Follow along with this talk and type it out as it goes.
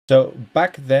So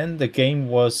back then the game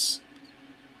was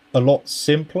a lot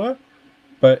simpler,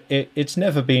 but it's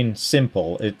never been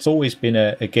simple. It's always been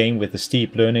a game with a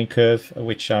steep learning curve,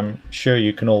 which I'm sure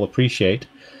you can all appreciate.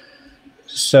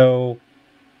 So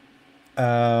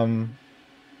um,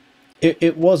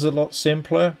 it was a lot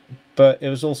simpler, but it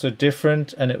was also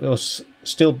different, and it was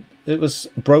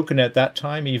broken at that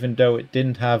time, even though it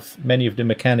didn't have many of the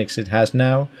mechanics it has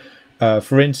now.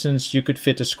 For instance, you could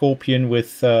fit a Scorpion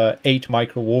with 8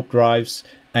 micro warp drives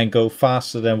and go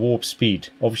faster than warp speed.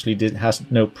 Obviously, this has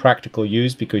no practical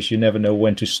use because you never know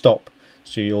when to stop,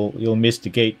 so you'll miss the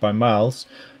gate by miles,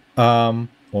 or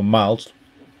miles,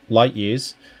 light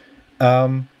years.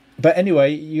 But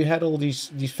anyway, you had all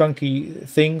these funky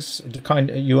things. The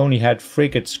kind you only had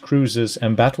frigates, cruisers,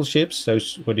 and battleships.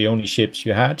 Those were the only ships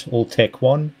you had, all Tech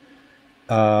 1.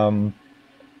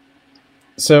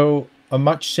 So a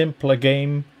much simpler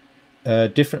game,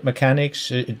 different mechanics.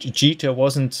 Jita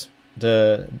wasn't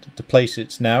the place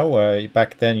it's now.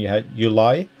 Back then you had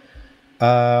Ulai,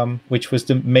 which was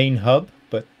the main hub,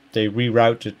 but they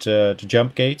rerouted the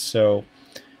jump gates. So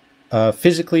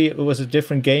physically it was a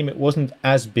different game. It wasn't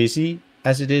as busy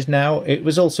as it is now. It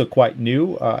was also quite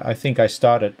new. I think I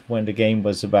started when the game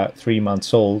was about 3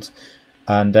 months old,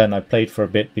 and then I played for a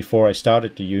bit before I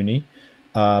started the uni.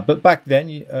 But back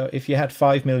then, if you had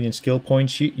 5 million skill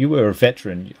points, you were a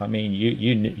veteran. I mean,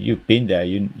 you've been there.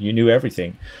 You knew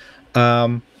everything.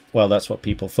 Well, that's what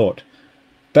people thought.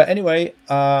 But anyway,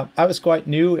 I was quite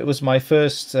new. It was my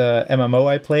first MMO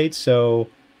I played, so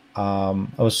I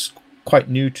was quite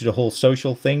new to the whole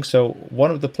social thing. So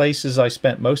one of the places I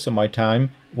spent most of my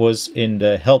time was in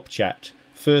the help chat.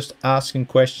 First asking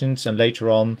questions, and later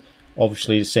on,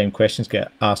 obviously the same questions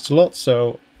get asked a lot,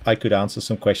 so I could answer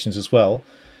some questions as well.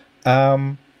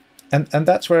 And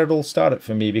that's where it all started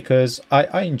for me, because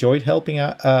I enjoyed helping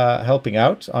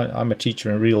out. I'm a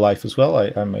teacher in real life as well.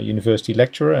 I'm a university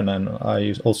lecturer, and then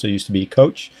I also used to be a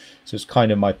coach. So it's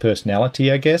kind of my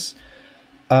personality, I guess.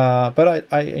 But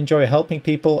I enjoy helping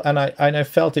people, and I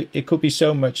felt it could be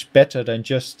so much better than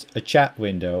just a chat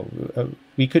window.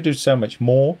 We could do so much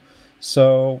more.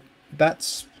 So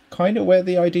that's kind of where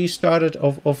the idea started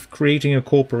of creating a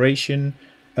corporation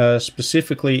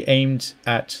specifically aimed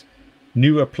at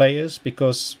newer players,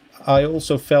 because I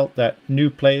also felt that new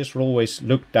players were always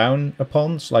looked down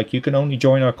upon. It's like, you can only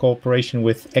join our corporation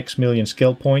with X million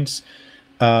skill points.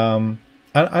 And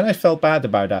I felt bad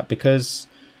about that, because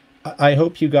I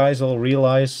hope you guys all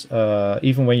realize,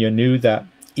 even when you're new, that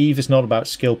EVE is not about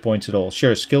skill points at all.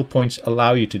 Sure, skill points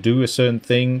allow you to do a certain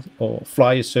thing or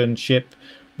fly a certain ship,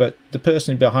 but the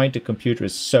person behind the computer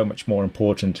is so much more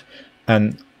important.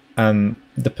 And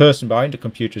the person behind the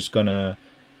computer is going to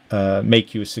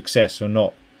make you a success or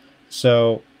not.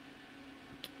 So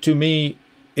to me,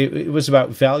 it was about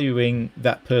valuing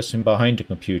that person behind the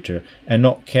computer and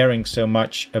not caring so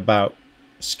much about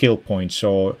skill points,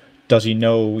 or does he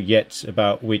know yet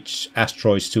about which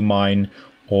asteroids to mine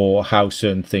or how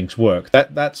certain things work.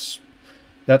 That's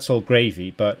all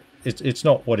gravy, but it's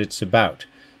not what it's about.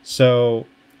 So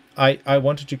I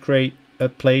wanted to create a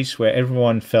place where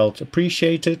everyone felt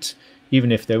appreciated,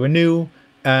 even if they were new,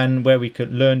 and where we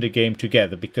could learn the game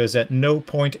together, because at no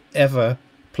point ever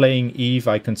playing EVE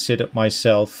I considered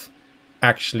myself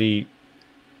actually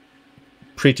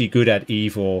pretty good at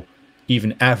EVE or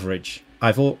even average.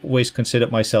 I've always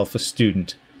considered myself a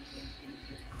student.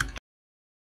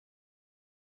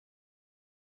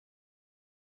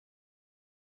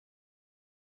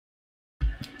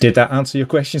 Did that answer your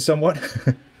question somewhat?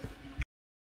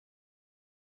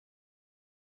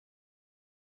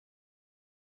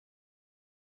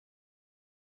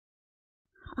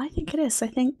 I think it is. I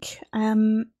think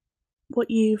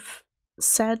what you've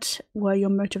said were your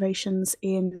motivations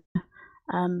in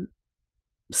um,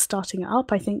 starting it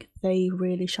up. I think they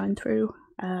really shine through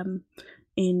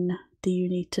in the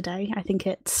uni today. I think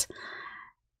it's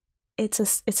a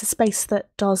space that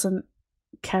doesn't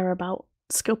care about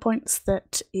skill points,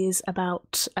 that is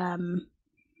about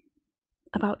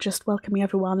just welcoming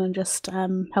everyone and just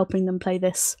helping them play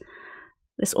this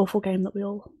awful game that we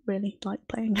all really like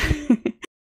playing.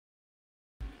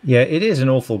 Yeah, it is an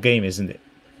awful game, isn't it?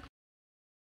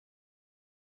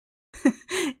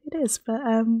 It is, but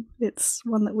it's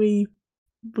one that we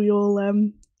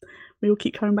all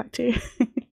keep coming back to.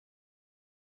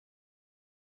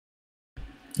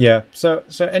 Yeah. So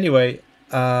anyway,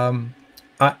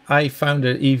 I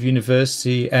founded Eve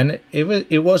University, and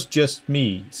it was just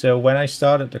me. So when I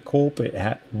started the corp, it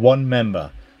had one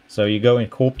member. So you go in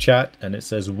corp chat, and it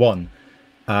says one.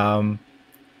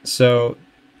 So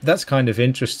that's kind of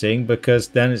interesting, because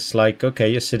then it's like, okay,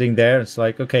 you're sitting there. It's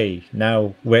like, okay,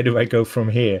 now where do I go from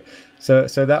here? So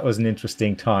that was an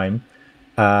interesting time.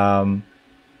 Um,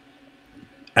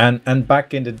 and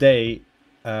back in the day,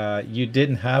 you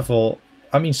didn't have all.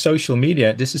 I mean, social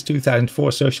media. This is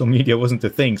 2004. Social media wasn't a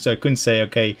thing, so I couldn't say,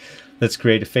 okay, let's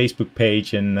create a Facebook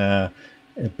page and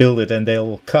build it, and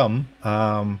they'll come.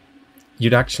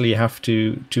 You'd actually have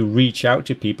to reach out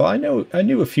to people. I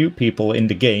knew a few people in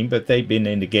the game, but they've been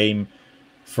in the game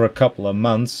for a couple of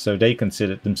months, so they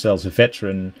considered themselves a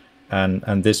veteran,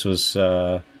 and this was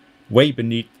way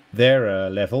beneath their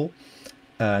level,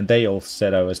 and they all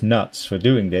said I was nuts for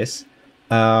doing this.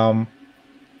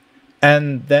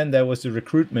 And then there was the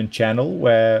recruitment channel,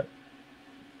 where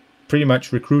pretty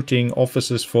much recruiting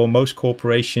officers for most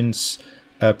corporations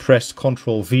pressed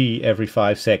Control V every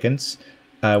 5 seconds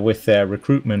with their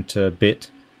recruitment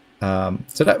bit.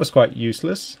 So that was quite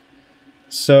useless.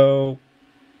 So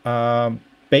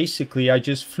basically, I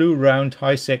just flew around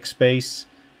high-sec space,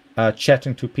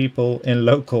 chatting to people in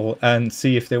local and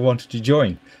see if they wanted to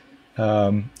join.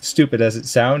 Stupid as it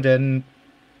sounds, and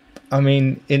I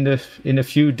mean, in a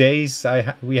few days,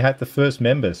 we had the first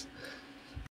members.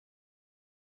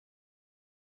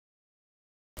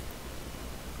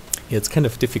 Yeah, it's kind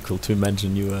of difficult to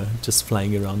imagine you just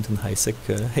flying around in high sec.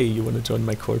 Hey, you want to join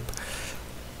my corp?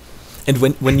 And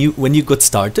when you got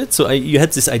started, so you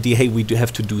had this idea, hey, we do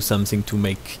have to do something to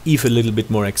make EVE a little bit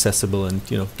more accessible, and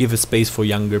give a space for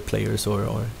younger players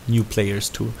or new players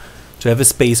to have a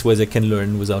space where they can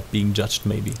learn without being judged,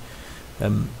 maybe.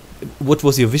 What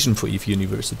was your vision for EVE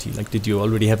University? Like, did you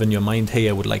already have in your mind, hey,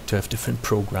 I would like to have different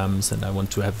programs and I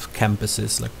want to have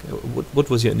campuses? Like,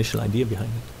 what was your initial idea behind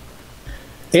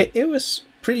it? It was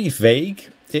pretty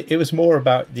vague. It was more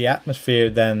about the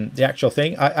atmosphere than the actual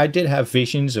thing. I did have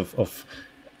visions of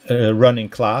running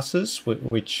classes,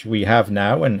 which we have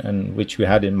now and which we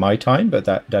had in my time, but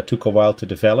that took a while to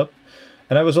develop.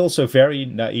 And I was also very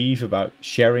naive about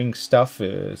sharing stuff.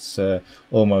 It's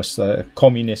almost a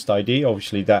communist idea.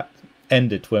 Obviously, that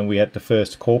ended when we had the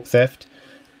first corp theft.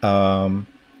 But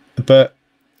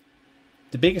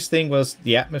the biggest thing was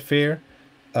the atmosphere.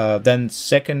 Then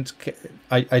second,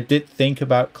 I did think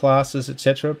about classes,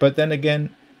 etc. But then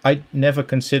again, I never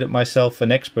considered myself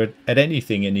an expert at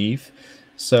anything in EVE.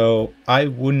 So I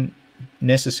wouldn't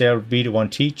necessarily be the one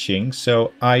teaching.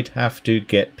 So I'd have to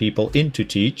get people in to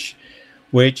teach,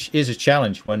 which is a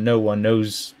challenge when no one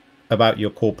knows about your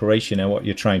corporation and what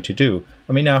you're trying to do.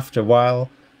 I mean, after a while,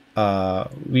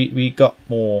 we got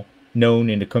more known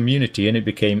in the community, and it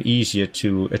became easier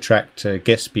to attract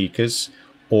guest speakers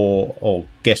or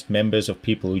guest members of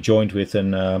people who joined with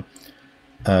an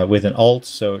alt,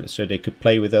 so they could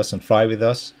play with us and fly with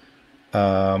us.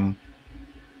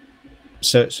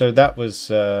 So that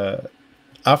was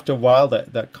after a while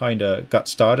that kind of got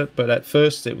started. But at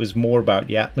first it was more about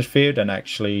the atmosphere than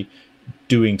actually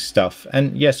doing stuff.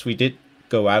 And yes, we did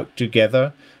go out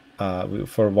together.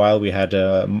 For a while we had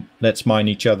a Let's Mine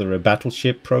Each Other a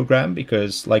battleship program,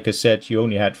 because like I said, you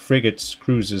only had frigates,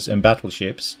 cruisers and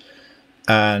battleships.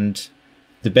 And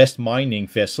the best mining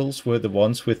vessels were the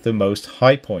ones with the most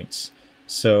high points.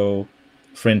 So,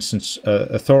 for instance,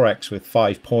 a Thorax with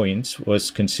 5 points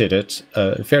was considered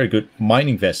a very good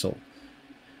mining vessel.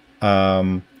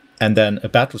 And then a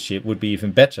battleship would be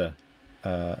even better.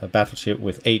 A battleship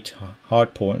with 8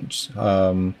 hard points,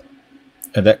 and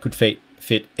that could fit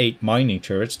 8 mining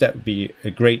turrets. That would be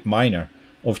a great miner.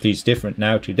 Obviously, it's different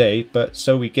now today, but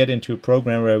so we get into a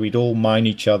program where we'd all mine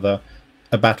each other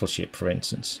a battleship, for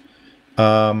instance.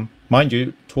 Mind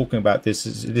you, talking about this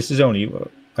is only,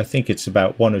 I think it's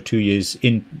about 1 or 2 years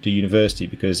in the university,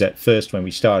 because at first when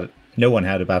we started, no one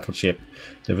had a battleship.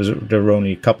 There were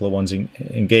only a couple of ones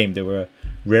in game. They were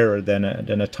rarer than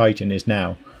a Titan is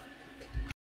now.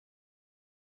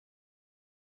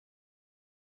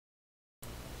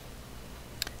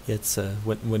 Yeah, it's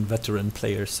when veteran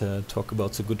players talk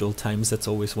about the good old times, that's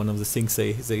always one of the things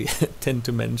they tend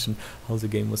to mention, how the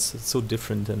game was so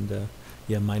different, and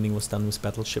yeah, mining was done with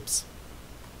battleships.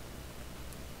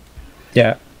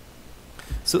 Yeah.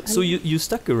 So you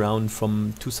stuck around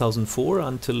from 2004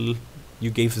 until you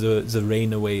gave the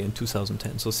reign away in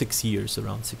 2010, so 6 years,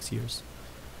 around 6 years.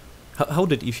 How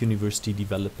did EVE University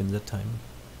develop in that time?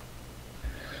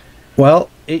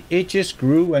 Well, it just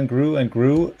grew and grew and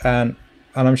grew, and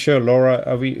I'm sure Laura,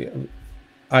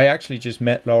 I actually just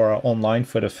met Laura online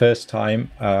for the first time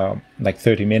like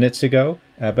 30 minutes ago,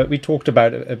 but we talked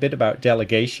about a bit about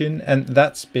delegation, and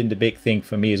that's been the big thing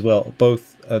for me as well,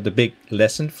 both the big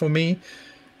lesson for me,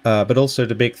 but also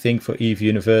the big thing for EVE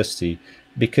University,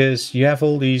 because you have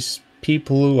all these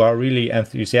people who are really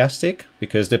enthusiastic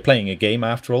because they're playing a game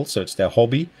after all, so it's their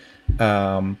hobby.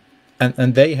 And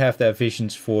they have their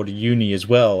visions for the uni as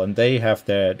well, and they have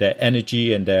their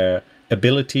energy and their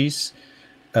abilities,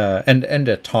 and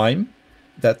their time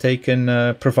that they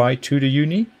can provide to the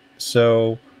uni.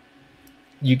 So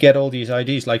you get all these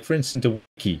ideas, like for instance the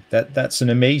wiki. That's an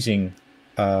amazing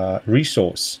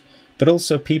resource. But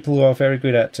also people who are very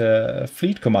good at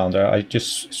Fleet Commander. I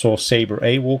just saw Saber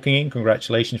A walking in.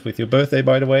 Congratulations with your birthday,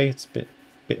 by the way. It's a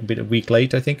bit a week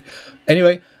late, I think.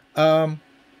 Anyway,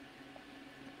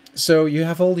 so you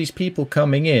have all these people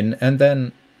coming in, and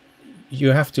then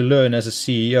you have to learn as a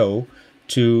CEO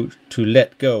to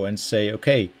let go and say,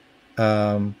 okay,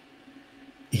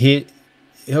 here,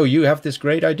 oh, you have this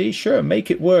great idea. Sure,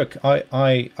 make it work.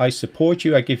 I support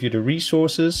you. I give you the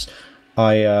resources.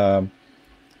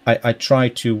 I try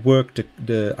to work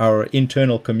our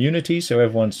internal community so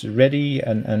everyone's ready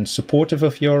and supportive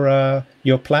of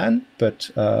your plan. But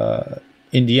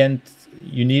in the end,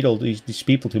 you need all these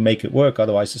people to make it work.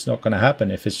 Otherwise, it's not going to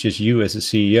happen. If it's just you as a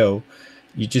CEO,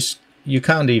 you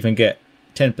can't even get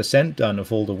 10% done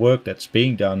of all the work that's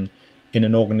being done in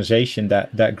an organization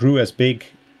that grew as big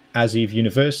as Eve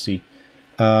University.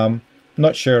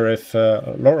 Not sure if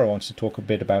Laura wants to talk a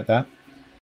bit about that.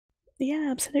 Yeah,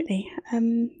 absolutely.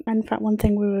 And in fact, one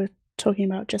thing we were talking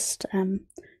about just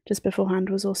beforehand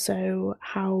was also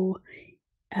how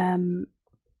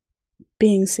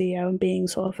being CEO and being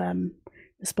sort of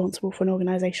responsible for an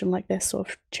organization like this sort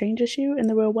of changes you in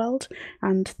the real world,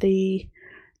 and the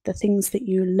things that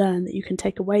you learn that you can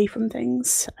take away from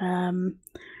things.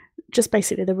 Just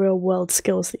basically the real world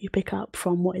skills that you pick up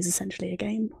from what is essentially a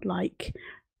game. Like,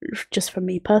 just for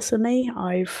me personally,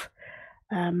 I've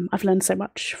learned so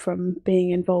much from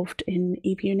being involved in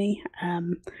Eve Uni.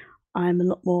 I'm a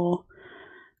lot more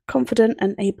confident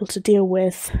and able to deal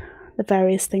with the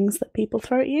various things that people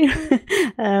throw at you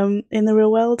in the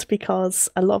real world, because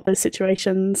a lot of those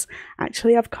situations,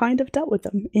 actually, I've kind of dealt with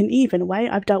them in Eve in a way.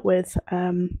 I've dealt with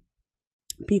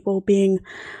people being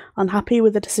unhappy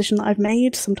with the decision that I've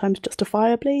made, sometimes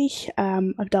justifiably.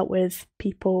 I've dealt with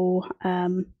people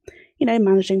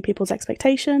managing people's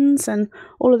expectations and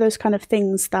all of those kind of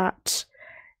things that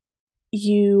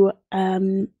you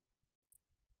come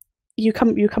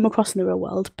across in the real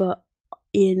world. But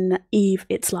in Eve,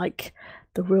 it's like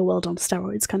the real world on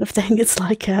steroids kind of thing. It's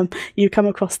like you come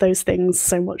across those things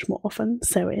so much more often.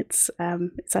 So it's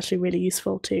actually really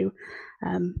useful to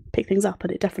pick things up,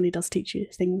 and it definitely does teach you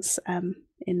things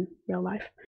in real life.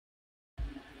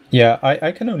 Yeah,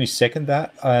 I can only second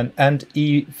that. And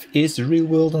Eve is the real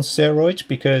world on steroids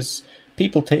because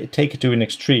people take it to an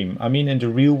extreme. I mean, in the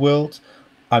real world,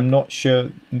 I'm not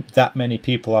sure that many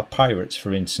people are pirates,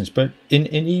 for instance. But in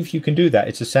Eve, you can do that.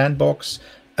 It's a sandbox,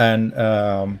 and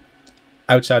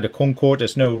outside of Concord,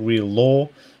 there's no real law.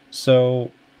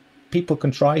 So people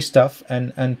can try stuff,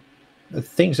 and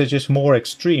things are just more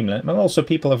extreme. And also,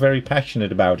 people are very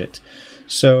passionate about it.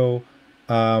 So...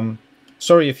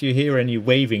 sorry if you hear any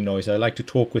waving noise. I like to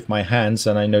talk with my hands,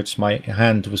 and I noticed my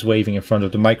hand was waving in front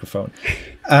of the microphone.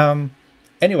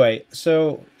 Anyway,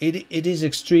 so it is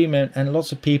extreme, and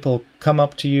lots of people come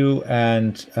up to you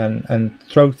and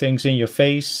throw things in your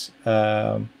face.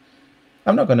 I'm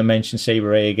not going to mention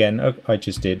Saber A again. I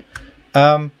just did.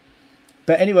 But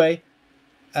anyway,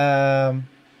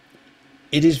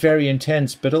 it is very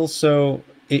intense, but also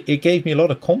it gave me a lot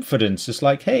of confidence. It's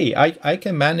like, hey, I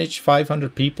can manage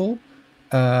 500 people.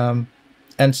 And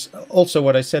also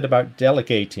what I said about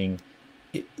delegating,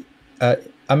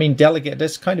 I mean, delegate,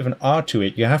 there's kind of an art to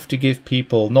it. You have to give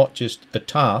people not just a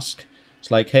task.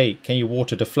 It's like, hey, can you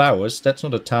water the flowers? That's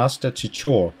not a task, that's a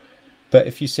chore. But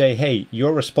if you say, hey,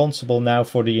 you're responsible now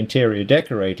for the interior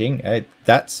decorating,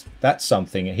 that's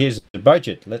something. Here's the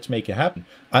budget. Let's make it happen.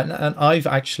 And I've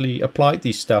actually applied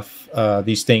these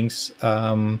things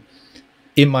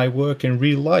in my work in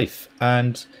real life.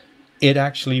 And it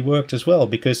actually worked as well,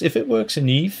 because if it works in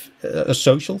Eve, a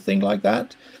social thing like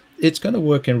that, it's going to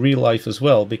work in real life as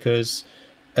well, because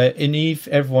in Eve,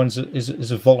 everyone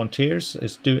is a volunteers,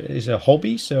 is a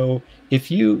hobby. So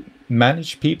if you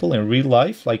manage people in real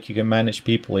life like you can manage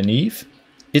people in Eve,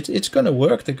 it's going to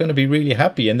work. They're going to be really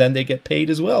happy, and then they get paid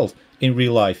as well in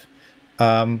real life.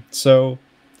 So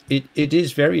it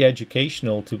is very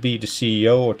educational to be the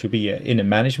CEO or to be in a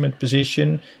management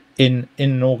position in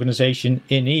an organization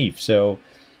in Eve. So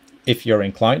if you're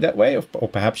inclined that way, or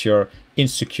perhaps you're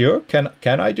insecure,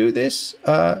 can I do this?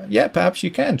 Yeah, perhaps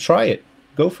you can. Try it.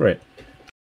 Go for it.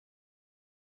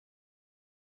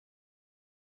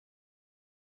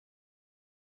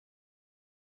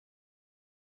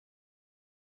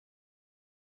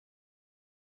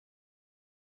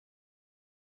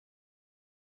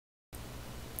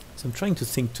 So I'm trying to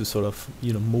think to sort of,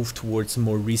 move towards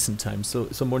more recent times.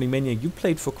 So Morning Maniac, you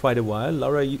played for quite a while.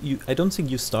 Laura, I don't think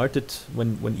you started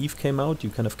when Eve came out. You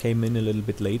kind of came in a little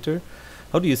bit later.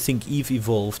 How do you think Eve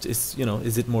evolved? Is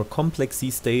it more complex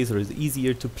these days, or is it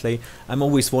easier to play? I'm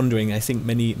always wondering. I think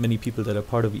many people that are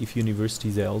part of Eve University,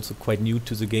 they're also quite new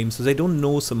to the game, so they don't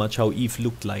know so much how Eve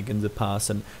looked like in the past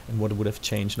and what would have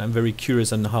changed. And I'm very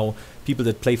curious on how people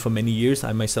that play for many years,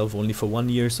 I myself only for 1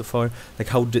 year so far, like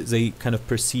how did they kind of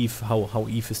perceive how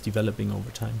Eve is developing over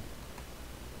time?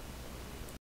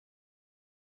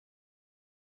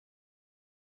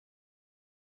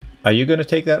 Are you going to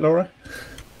take that, Laura?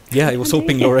 Yeah, I was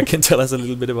hoping Laura can tell us a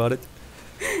little bit about it.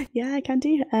 Yeah, I can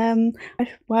do.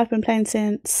 I've been playing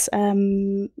since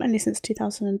only since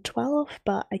 2012,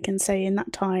 but I can say in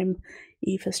that time,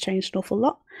 Eve has changed an awful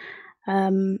lot.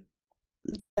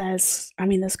 There's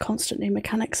constant new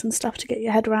mechanics and stuff to get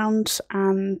your head around,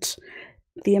 and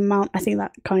the amount, I think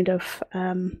that kind of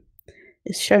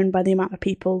is shown by the amount of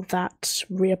people that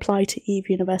reapply to Eve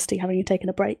University having taken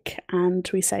a break, and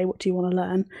we say, what do you want to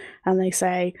learn? And they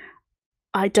say,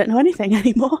 I don't know anything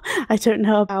anymore. I don't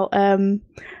know about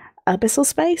abyssal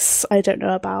space. I don't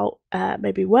know about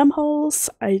maybe wormholes.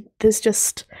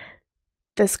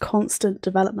 There's constant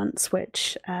developments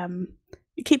which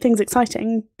keep things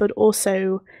exciting, but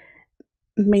also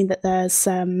mean that there's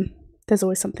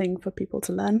always something for people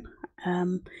to learn,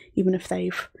 even if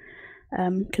they've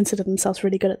considered themselves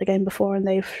really good at the game before and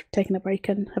they've taken a break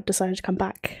and have decided to come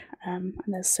back. And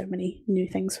there's so many new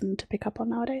things for them to pick up on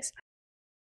nowadays.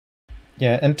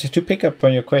 Yeah, and to pick up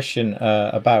on your question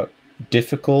about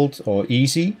difficult or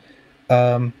easy,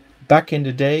 back in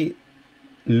the day,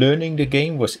 learning the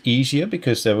game was easier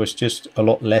because there was just a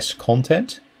lot less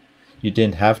content. You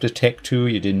didn't have the tech tool,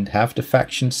 you didn't have the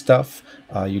faction stuff,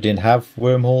 you didn't have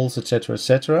wormholes, etc.,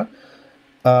 etc.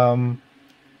 But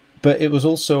it was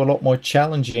also a lot more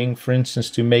challenging, for instance,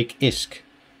 to make ISK.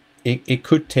 It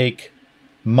could take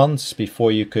months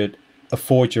before you could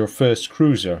afford your first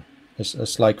cruiser.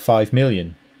 It's like 5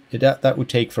 million. That would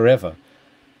take forever.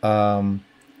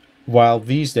 While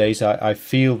these days I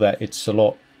feel that it's a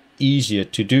lot easier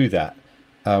to do that,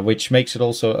 which makes it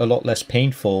also a lot less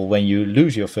painful when you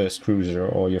lose your first cruiser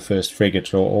or your first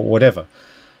frigate or whatever.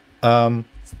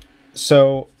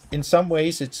 So in some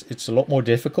ways it's a lot more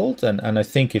difficult, and I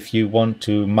think if you want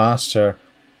to master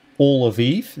all of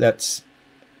Eve, that's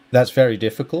very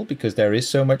difficult because there is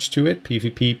so much to it.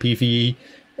 PvP, PvE,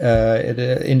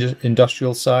 in the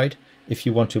industrial side, if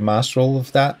you want to master all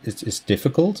of that, it's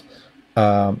difficult.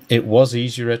 It was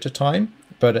easier at the time,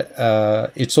 but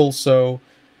it's also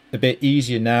a bit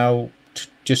easier now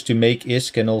just to make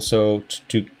ISK, and also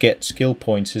to get skill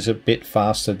points is a bit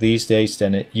faster these days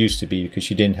than it used to be, because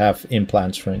you didn't have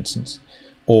implants, for instance,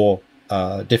 or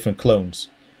different clones.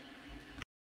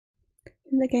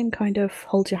 The game kind of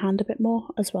holds your hand a bit more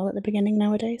as well at the beginning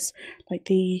nowadays. Like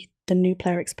the new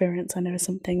player experience, I know, is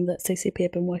something that CCP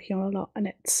have been working on a lot, and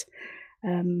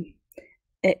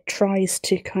it tries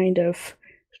to kind of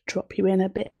drop you in a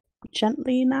bit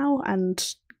gently now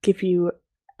and give you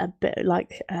a bit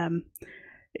like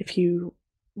if you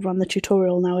run the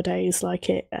tutorial nowadays, like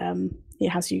it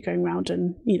has you going around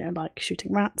and like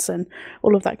shooting rats and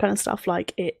all of that kind of stuff.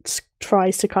 Like it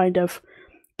tries to kind of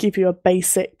give you a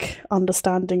basic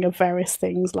understanding of various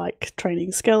things like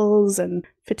training skills and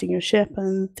fitting your ship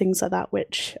and things like that,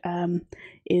 which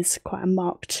is quite a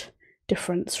marked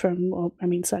difference from, well, I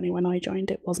mean, certainly when I joined,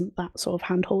 it wasn't that sort of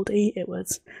handholdy. It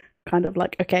was kind of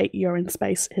like, okay, you're in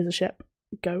space, here's a ship,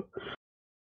 go.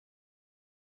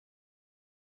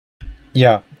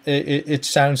 Yeah, it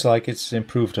sounds like it's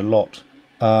improved a lot.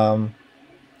 I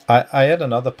had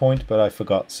another point, but I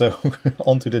forgot. So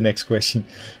on to the next question.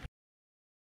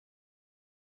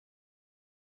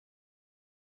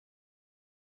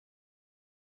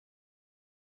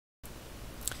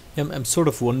 I'm sort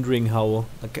of wondering how,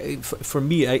 like, for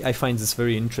me, I find this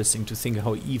very interesting to think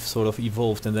how Eve sort of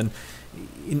evolved, and then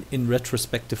in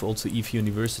retrospective also Eve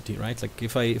University, right? Like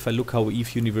if I look how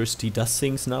Eve University does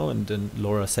things now, and then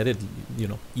Laura said it,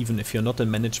 even if you're not in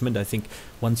management, I think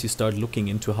once you start looking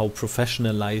into how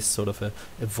professionalized sort of a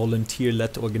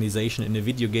volunteer-led organization in a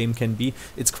video game can be,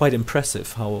 it's quite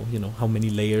impressive how how many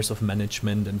layers of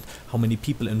management and how many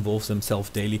people involve themselves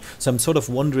daily. So I'm sort of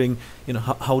wondering,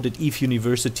 how did Eve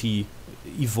University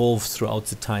evolve throughout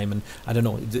the time? And I don't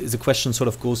know, the question sort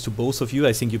of goes to both of you.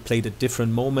 I think you played at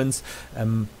different moments,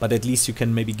 but at least you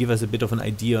can maybe give us a bit of an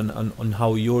idea on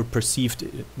how your perceived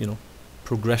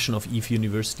progression of Eve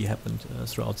University happened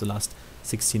throughout the last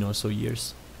 16 or so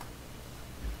years.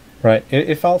 Right,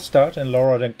 if I'll start and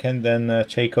Laura can then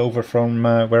take over from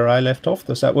where I left off,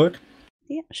 does that work?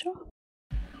 Yeah, sure.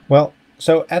 Well,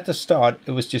 so at the start,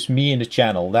 it was just me in the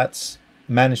channel. That's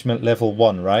management level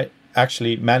 1, right?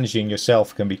 Actually, managing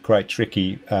yourself can be quite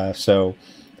tricky.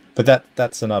 But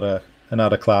that's another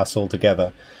class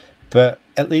altogether. But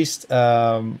at least,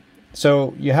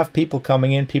 so you have people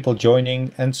coming in, people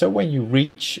joining. And so when you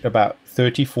reach about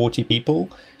 30, 40 people,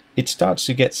 it starts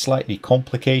to get slightly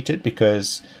complicated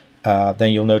because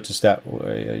then you'll notice that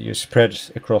you're spread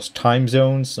across time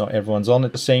zones. Not everyone's on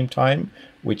at the same time,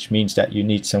 which means that you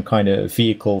need some kind of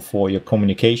vehicle for your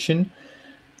communication.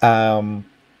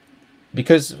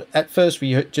 Because at first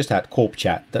we just had Corp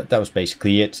chat, that was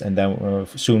basically it, and then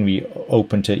soon we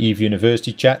opened to EVE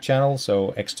University chat channel,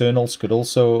 so externals could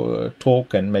also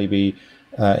talk and maybe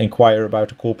inquire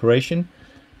about a corporation,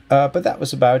 but that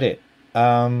was about it.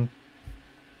 And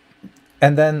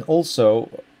then also,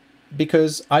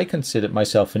 because I considered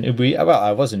myself a newbie, well,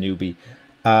 I was a newbie,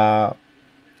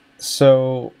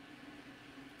 so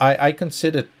I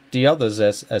considered the others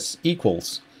as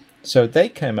equals. So they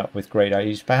came up with great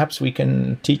ideas. Perhaps we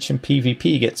can teach them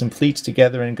PvP, get some fleets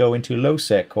together and go into low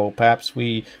sec, or perhaps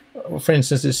we, for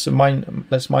instance,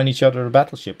 let's mine each other a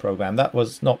battleship program. That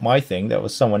was not my thing. That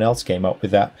was someone else came up with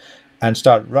that and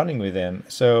started running with them.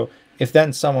 So if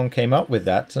then someone came up with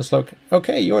that, it's like,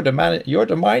 okay, you're the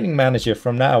mining manager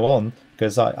from now on,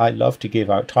 because I love to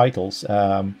give out titles,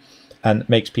 and it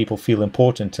makes people feel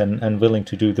important and willing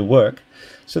to do the work.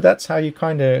 So that's how you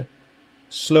kind of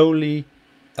slowly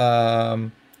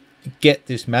get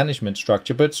this management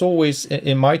structure. But it's always,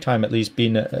 in my time at least,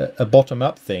 been a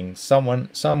bottom-up thing.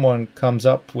 Someone comes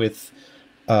up with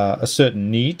a certain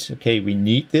need. Okay, we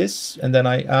need this, and then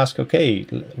I ask, okay,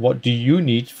 what do you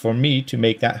need for me to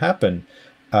make that happen?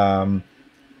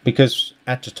 Because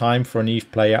at the time, for an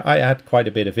EVE player, I had quite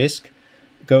a bit of ISK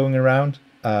going around.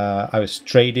 I was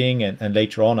trading, and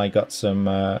later on I got some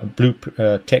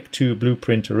Tech 2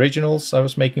 Blueprint originals I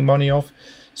was making money off.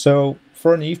 So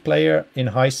for an EVE player in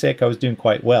high sec, I was doing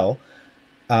quite well.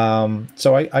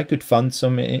 So I could fund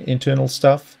some internal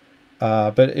stuff,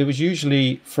 but it was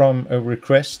usually from a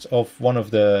request of one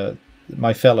of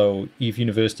my fellow EVE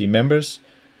University members.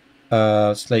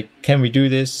 It's like, can we do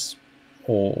this?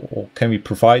 Or can we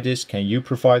provide this? Can you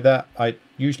provide that? I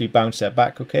usually bounce that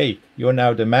back. Okay, you're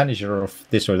now the manager of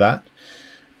this or that.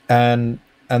 And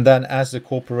then as the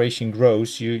corporation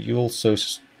grows, you also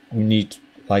need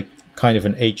like kind of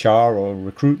an HR or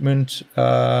recruitment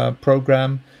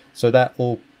program. So that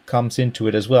all comes into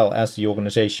it as well as the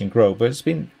organization grow. But it's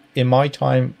been, in my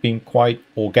time, been quite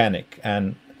organic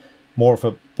and more of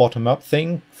a bottom-up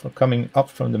thing, for coming up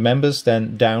from the members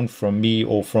than down from me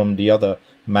or from the other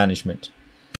management.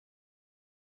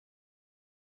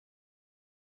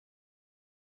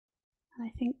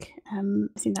 I think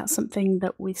that's something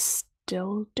that we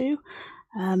still do.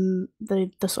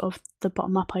 The sort of the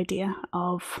bottom-up idea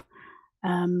of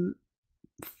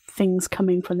things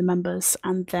coming from the members,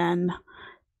 and then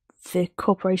the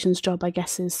corporation's job, I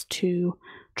guess, is to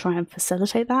try and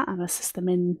facilitate that and assist them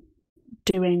in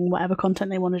doing whatever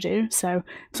content they want to do. So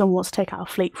if someone wants to take out a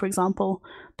fleet, for example,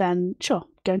 then sure,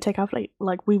 go and take out a fleet.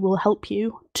 Like, we will help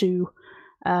you to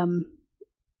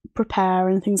prepare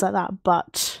and things like that,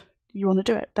 but you want to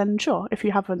do it, then sure. If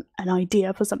you have an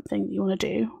idea for something that you want to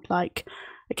do, like,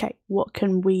 okay, what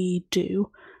can we do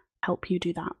to help you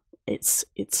do that? It's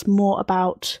more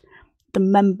about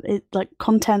the like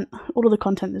content. All of the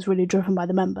content is really driven by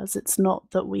the members. It's not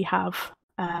that we have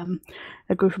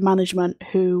a group of management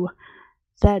who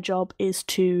their job is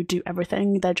to do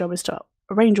everything. Their job is to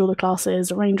arrange all the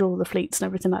classes, arrange all the fleets and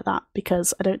everything like that,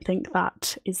 because I don't think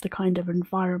that is the kind of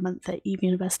environment that EVE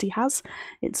University has.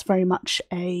 It's very much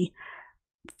a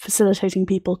facilitating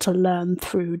people to learn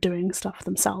through doing stuff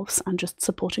themselves and just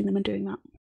supporting them in doing that.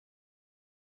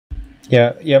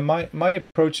 Yeah. My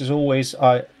approach is always,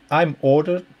 I'm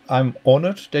honored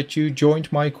that you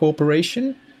joined my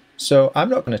corporation. So I'm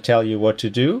not going to tell you what to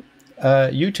do.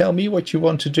 You tell me what you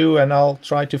want to do, and I'll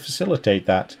try to facilitate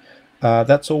that.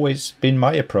 That's always been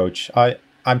my approach.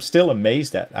 I'm still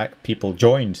amazed that people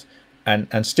joined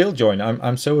and still join.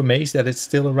 I'm so amazed that it's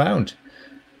still around.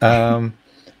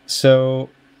 So,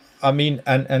 I mean,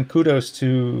 and kudos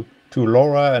to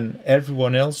Laura and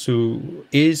everyone else who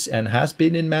is and has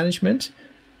been in management,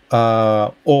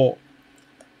 or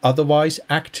otherwise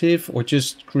active, or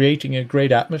just creating a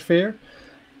great atmosphere.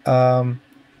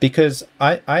 Because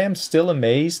I am still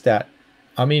amazed that,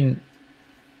 I mean,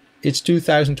 it's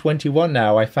 2021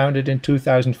 now. I found it in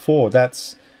 2004.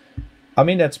 That's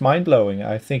mind-blowing.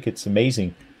 I think it's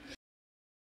amazing.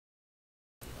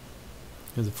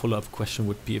 The follow-up question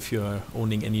would be if you are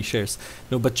owning any shares.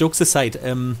 No, but jokes aside,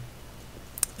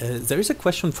 there is a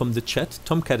question from the chat.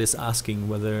 Tomcat is asking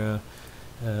whether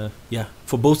yeah,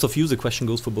 for both of you, the question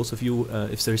goes for both of you.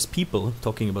 If there's people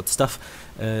talking about stuff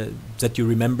that you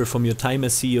remember from your time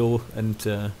as CEO, and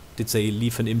did they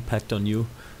leave an impact on you,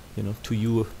 to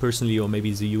you personally, or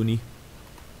maybe the uni?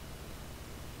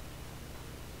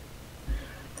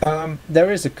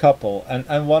 There is a couple,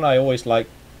 and one I always like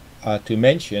to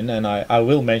mention, and I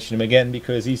will mention him again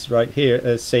because he's right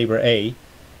here, Saber A.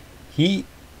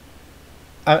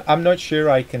 I'm not sure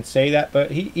I can say that,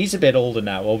 but he's a bit older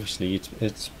now. Obviously,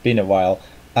 it's been a while,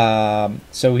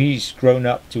 so he's grown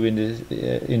up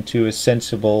into a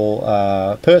sensible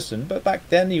person. But back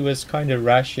then he was kind of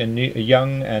rash and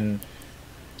young, and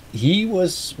he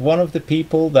was one of the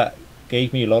people that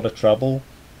gave me a lot of trouble.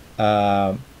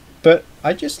 But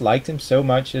I just liked him so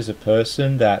much as a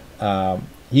person that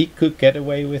he could get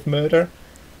away with murder,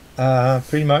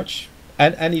 pretty much,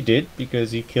 and he did,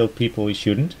 because he killed people he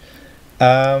shouldn't.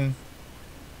 And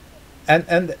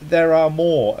there are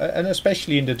more, and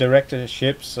especially in the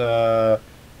directorships. I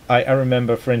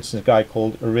remember, for instance, a guy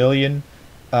called Aurelian.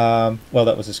 Well,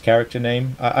 that was his character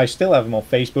name. I still have him on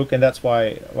Facebook, and that's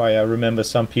why I remember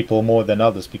some people more than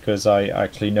others, because I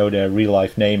actually know their real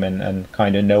life name and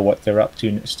kind of know what they're up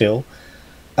to still.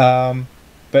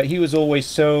 But he was always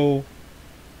so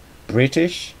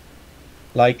British.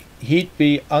 Like, he'd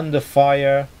be under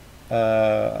fire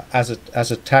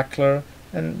as a tackler,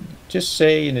 and just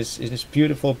say in his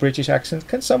beautiful British accent,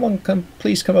 "Can someone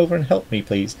please come over and help me,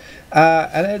 please?"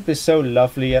 And it'd be so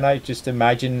lovely, and I just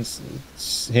imagine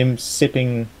him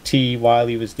sipping tea while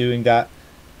he was doing that.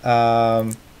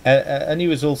 And he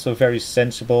was also very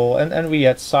sensible. And we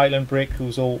had Silent Brick,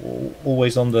 who's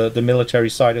always on the military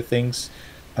side of things,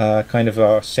 kind of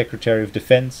our Secretary of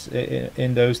Defense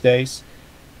in those days.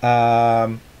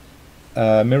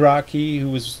 Miraki, who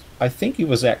was, I think he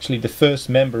was actually the first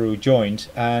member who joined,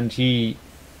 and he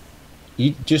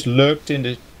just lurked in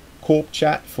the corp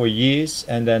chat for years,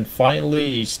 and then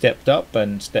finally he stepped up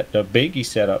big. He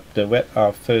set up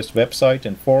our first website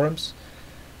and forums.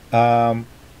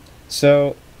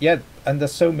 So yeah, and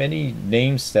there's so many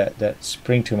names that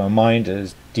spring to my mind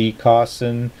as D.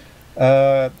 Carson.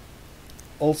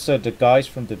 Also the guys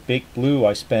from the Big Blue.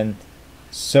 I spent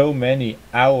so many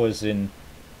hours in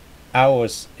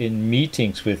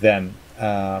meetings with them,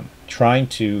 trying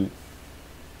to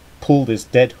pull this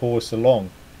dead horse along.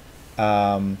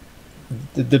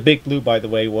 The Big Blue, by the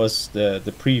way, was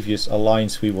the previous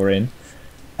alliance we were in.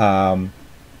 But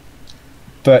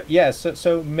yeah,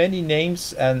 so many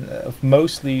names, and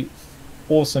mostly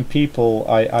awesome people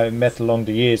I met along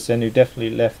the years, and who definitely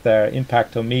left their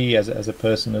impact on me as a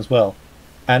person as well,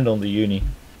 and on the uni.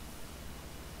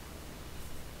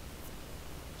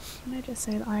 Can I just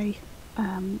say that I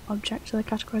object to the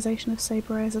categorization of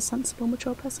Sabre as a sensible,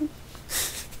 mature person?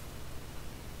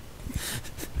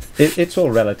 It's all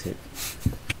relative.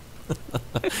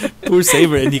 Poor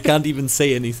Sabre, and he can't even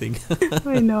say anything.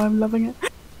 I know, I'm loving it.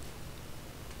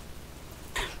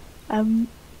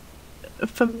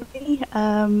 For me,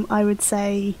 I would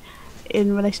say,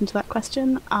 in relation to that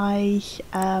question,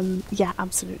 yeah,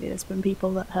 absolutely. There's been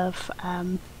people that have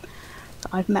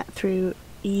that I've met through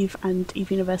Eve and Eve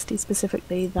University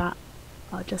specifically that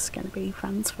are just going to be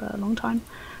friends for a long time.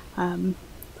 I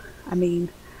mean,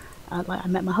 like, I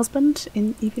met my husband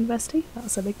in Eve University. That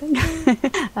was a big thing.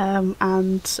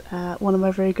 And one of my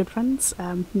very good friends,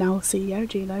 now CEO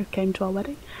Gilo, came to our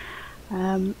wedding.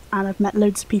 And I've met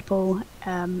loads of people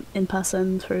in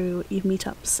person through Eve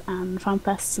meetups and fan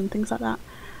fests and things like that.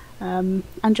 And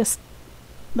just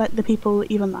like the people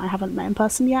even that I haven't met in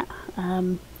person yet,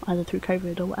 either through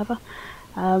COVID or whatever,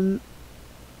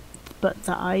 but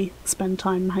that I spend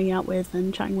time hanging out with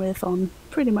and chatting with on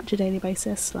pretty much a daily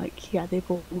basis. Like, yeah, they've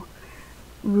all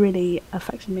really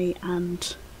affected me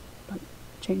and like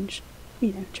changed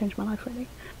my life really.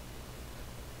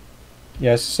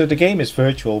 Yes, so the game is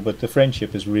virtual, but the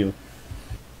friendship is real.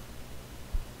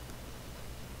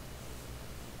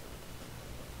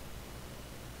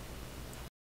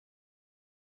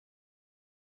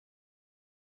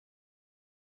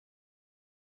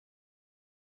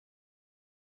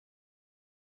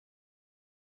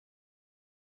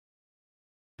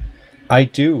 I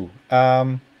do.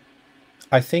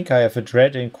 I think I have a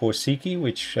dread in Korsiki,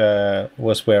 which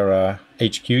was where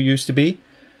HQ used to be.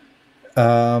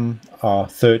 Our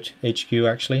third HQ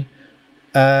actually,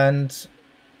 and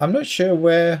I'm not sure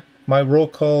where my roll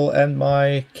call and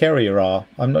my carrier are.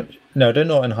 No, they're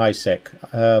not in high sec,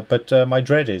 but my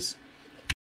dread is.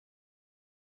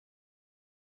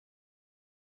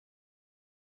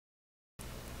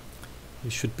 You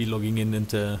should be logging in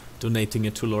and donating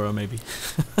it to Laura, maybe.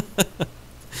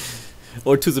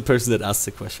 Or to the person that asked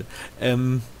the question.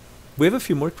 We have a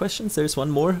few more questions. There's one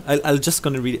more. I'm just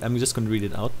gonna read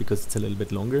it out because it's a little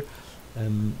bit longer.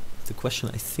 The question,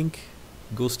 I think,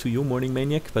 goes to you, Morning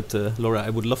Maniac. But Laura, I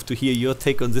would love to hear your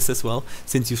take on this as well,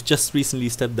 since you've just recently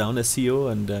stepped down as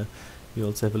CEO and you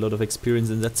also have a lot of experience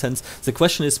in that sense. The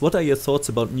question is, what are your thoughts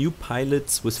about new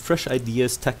pilots with fresh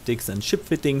ideas, tactics and ship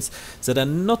fittings that are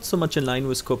not so much in line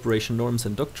with corporation norms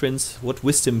and doctrines? What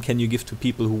wisdom can you give to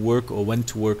people who work or want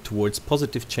to work towards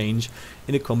positive change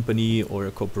in a company or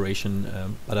a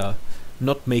corporation but are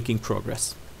not making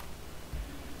progress?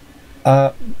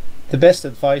 The best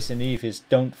advice in Eve is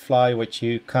don't fly what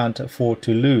you can't afford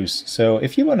to lose. So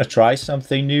if you want to try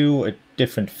something new, a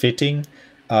different fitting,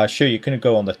 sure, you can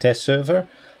go on the test server.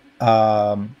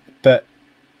 But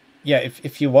yeah,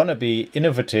 if you want to be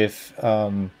innovative,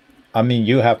 I mean,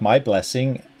 you have my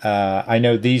blessing. I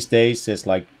know these days there's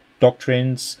like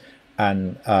doctrines,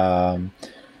 and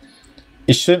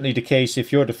it's certainly the case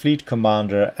if you're the fleet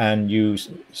commander and you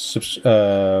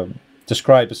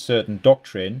describe a certain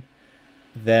doctrine,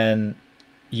 then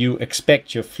you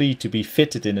expect your fleet to be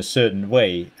fitted in a certain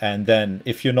way, and then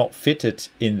if you're not fitted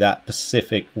in that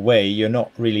specific way, you're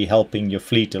not really helping your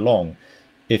fleet along.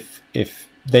 If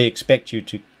they expect you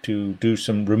to do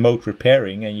some remote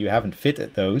repairing and you haven't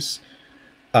fitted those,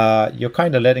 you're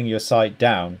kind of letting your site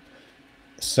down.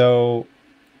 So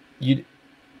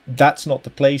that's not the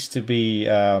place to be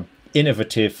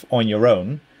innovative on your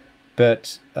own.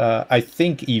 But I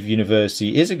think Eve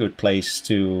University is a good place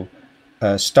to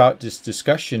start this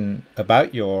discussion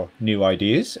about your new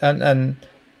ideas, and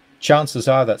chances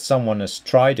are that someone has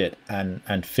tried it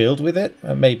and failed with it.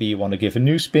 Maybe you want to give a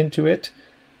new spin to it,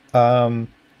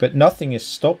 but nothing is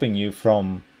stopping you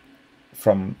from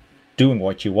doing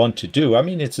what you want to do. I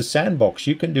mean, it's a sandbox.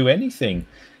 You can do anything,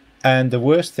 and the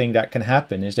worst thing that can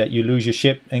happen is that you lose your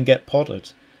ship and get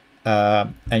potted,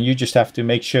 and you just have to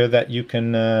make sure that you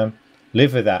can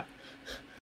live with that.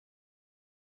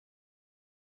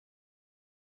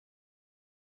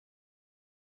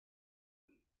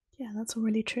 Yeah, that's all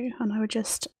really true. And I would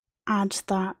just add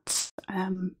that,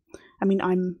 I mean,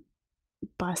 I'm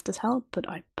biased as hell, but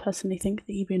I personally think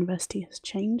the Eve University has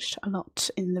changed a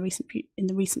lot in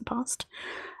the recent past.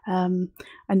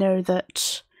 I know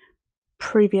that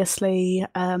previously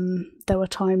there were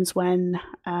times when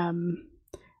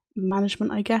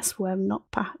management, I guess, were not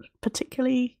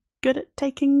particularly good at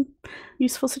taking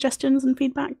useful suggestions and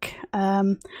feedback.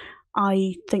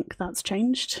 I think that's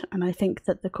changed, and I think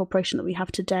that the corporation that we have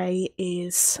today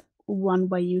is one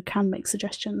where you can make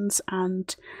suggestions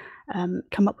and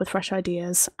come up with fresh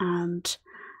ideas and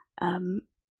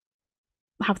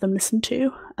have them listened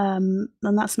to. And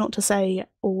that's not to say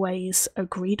always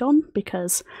agreed on,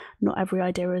 because not every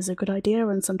idea is a good idea,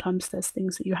 and sometimes there's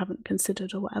things that you haven't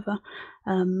considered or whatever,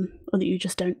 or that you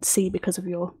just don't see because of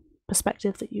your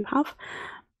perspective that you have.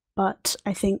 But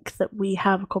I think that we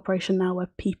have a corporation now where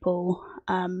people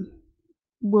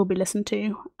will be listened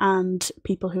to, and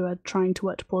people who are trying to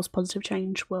work towards positive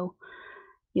change will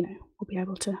be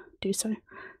able to do so.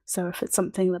 So if it's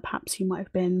something that perhaps you might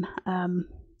have been a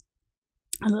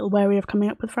little wary of coming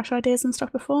up with fresh ideas and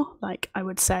stuff before, like, I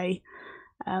would say,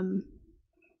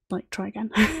 try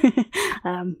again.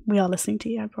 We are listening to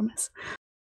you, I promise.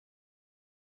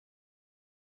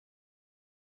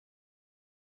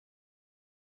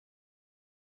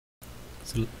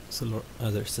 So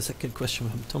there's the second question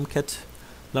from Tomcat.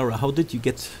 Laura, how did you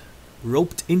get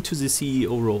roped into the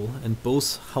CEO role, and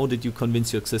both, how did you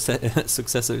convince your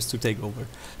successors to take over?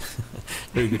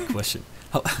 Very good question.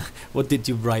 What did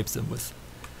you bribe them with?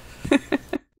 I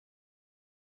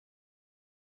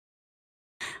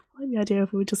like the idea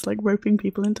of we just like roping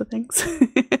people into things.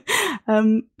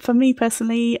 For me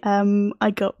personally,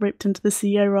 I got roped into the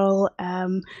CEO role.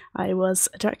 I was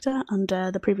a director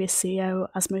under the previous CEO,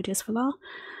 Asmodeus Villar.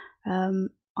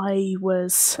 I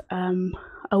was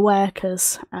aware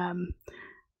because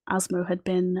Asmo had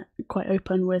been quite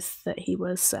open with that he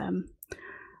was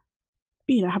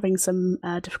having some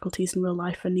difficulties in real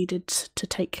life and needed to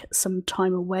take some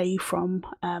time away from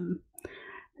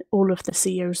all of the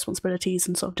CEO responsibilities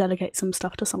and sort of delegate some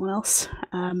stuff to someone else.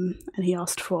 And he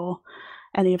asked for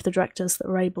any of the directors that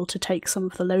were able to take some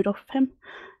of the load off of him.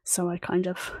 So I kind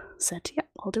of said, yeah,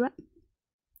 I'll do it.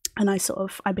 And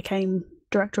I became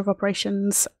director of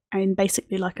operations in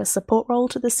basically like a support role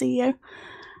to the CEO,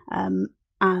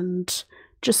 and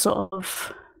just sort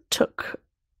of took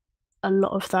a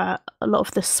lot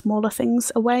of the smaller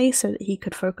things away so that he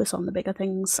could focus on the bigger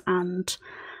things and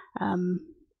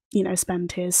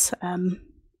spend his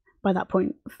by that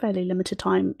point fairly limited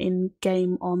time in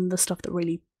game on the stuff that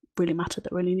really mattered,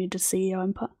 that really needed CEO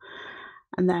input.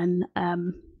 And then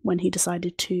when he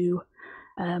decided to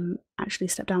actually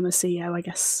stepped down as CEO, I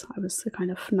guess I was the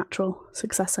kind of natural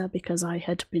successor because I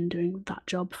had been doing that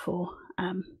job for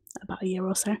about a year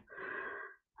or so.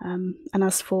 And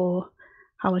as for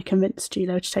how I convinced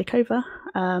Gilo to take over,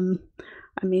 I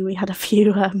mean, we had a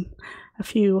few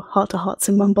heart-to-hearts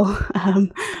in Mumble.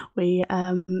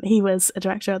 He was a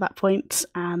director at that point,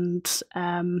 and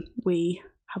we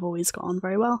have always got on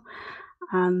very well.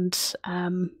 And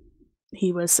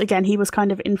he was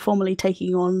kind of informally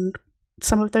taking on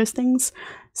some of those things.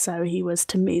 So he was,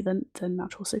 to me, the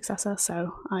natural successor.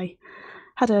 So I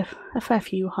had a fair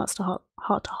few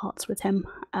heart-to-hearts with him.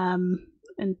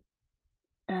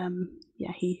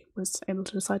 Yeah, he was able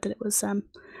to decide that it was the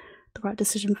right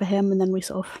decision for him, and then we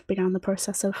sort of began the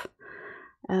process of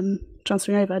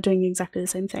transferring over, doing exactly the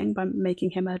same thing by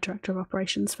making him a director of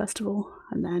operations first of all,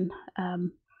 and then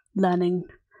learning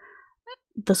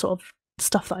the sort of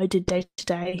stuff that I did day to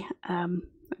day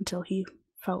until he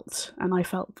felt, and I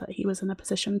felt, that he was in a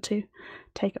position to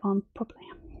take it on properly.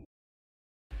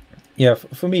 Yeah,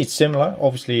 for me it's similar.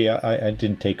 Obviously, I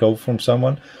didn't take over from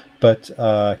someone, but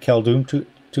Khaldun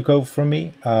took over from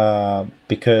me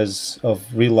because of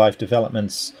real life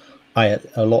developments. I had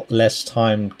a lot less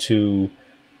time to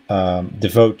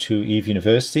devote to Eve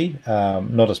University,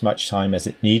 not as much time as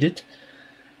it needed.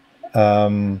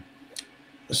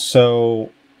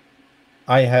 So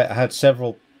I had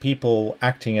several people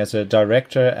acting as a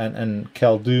director, and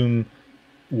Khaldun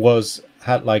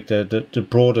had like the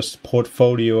broadest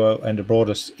portfolio and the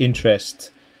broadest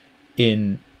interest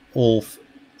in all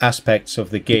aspects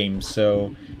of the game.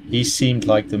 So he seemed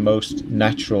like the most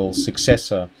natural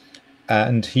successor,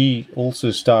 and he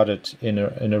also started in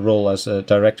a role as a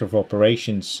director of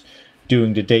operations,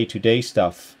 doing the day-to-day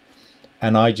stuff,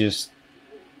 and I just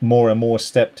more and more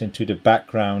stepped into the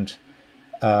background,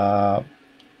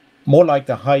 more like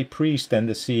the high priest than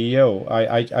the CEO.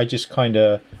 I just kind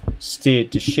of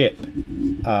steered the ship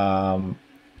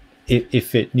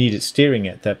if it needed steering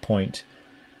at that point,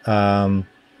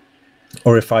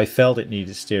 or if I felt it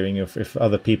needed steering, if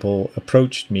other people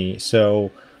approached me. So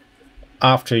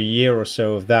after a year or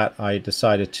so of that, I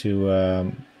decided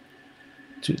to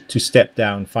step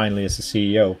down finally as the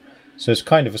CEO. So it's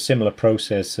kind of a similar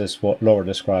process as what Laura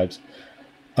describes.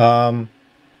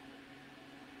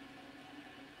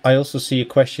 I also see a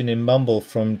question in Mumble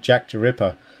from Jack the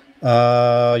Ripper.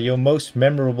 Your most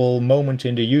memorable moment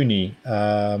in the uni,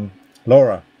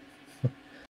 Laura?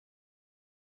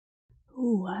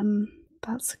 Ooh,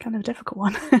 that's kind of a difficult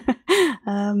one.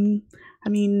 I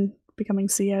mean, becoming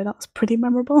CEO, that's pretty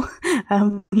memorable.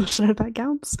 I'm not sure if that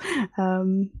counts.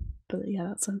 But yeah,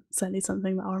 that's certainly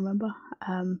something that I'll remember.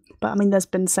 But I mean, there's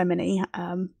been so many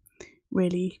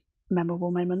really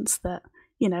memorable moments that,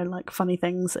 you know, like funny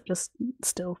things that just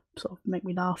still sort of make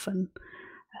me laugh, and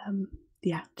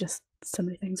yeah, just so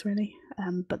many things really.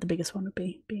 But the biggest one would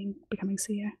be becoming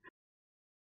CEO.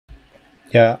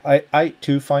 Yeah, I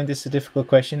too find this a difficult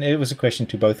question. It was a question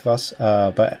to both of us,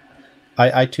 but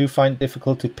I too find it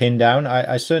difficult to pin down.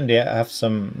 I certainly have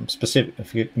some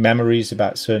specific memories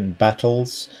about certain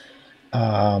battles,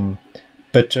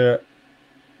 but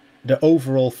the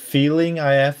overall feeling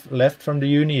I have left from the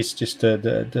uni is just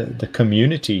the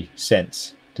community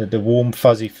sense, the warm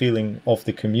fuzzy feeling of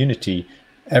the community.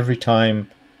 Every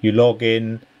time you log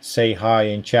in, say hi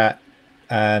in chat,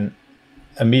 and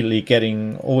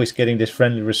immediately always getting this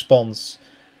friendly response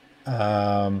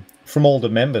from all the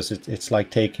members. It's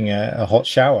like taking a hot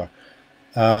shower.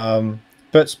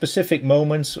 But specific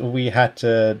moments, we had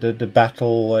the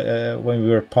battle when we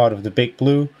were part of the Big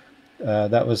Blue.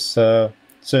 That was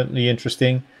certainly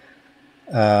interesting.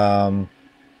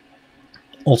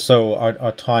 Also,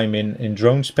 our time in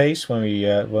drone space when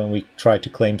we tried to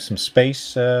claim some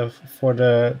space for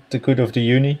the good of the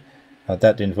uni.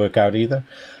 That didn't work out either.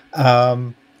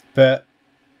 But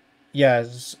yeah,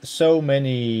 so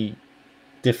many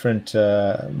different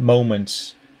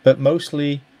moments, but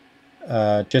mostly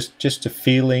just the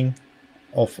feeling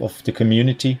of the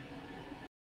community.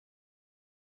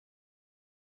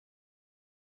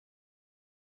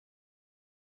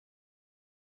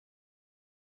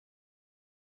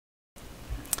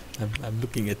 I'm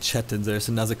looking at chat, and there's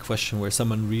another question where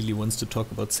someone really wants to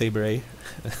talk about Saber A.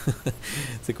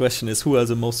 The question is, who are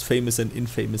the most famous and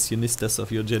infamous Unistas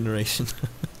of your generation?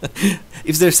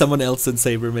 If there's someone else than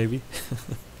Saber, maybe.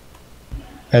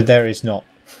 There is not.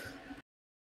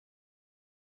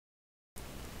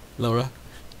 Laura?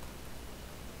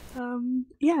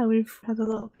 Yeah, we've had a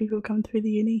lot of people come through the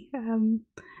uni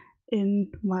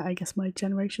in my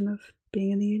generation of being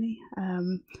in the uni.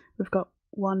 We've got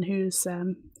one who's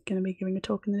going to be giving a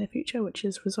talk in the near future, which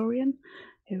is Rosorian,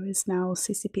 who is now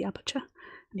CCP Aperture.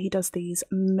 and he does these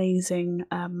amazing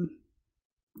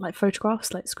like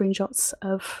photographs, like screenshots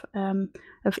of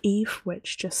Eve,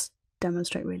 which just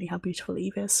demonstrate really how beautiful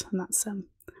Eve is, and that's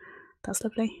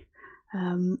lovely.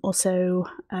 Also,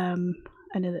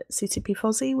 I know that CCP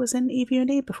Fozzie was in Eve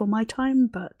Uni before my time,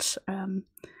 but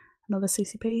another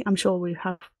CCP. I'm sure we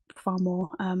have far more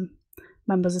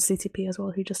members of CCP as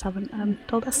well who just haven't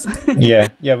told us.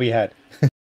 yeah, we had.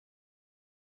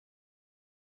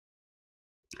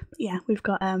 Yeah, we've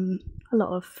got a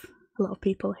lot of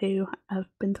people who have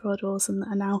been through our doors and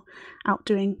are now out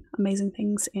doing amazing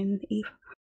things in Eve.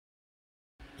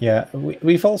 Yeah,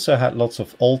 we've also had lots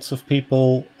of ults of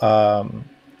people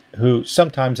who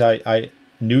sometimes I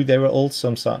knew they were ults,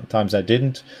 sometimes I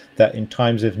didn't, that in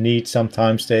times of need,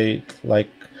 sometimes they, like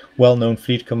well-known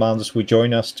fleet commanders, would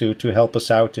join us to help us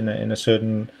out in a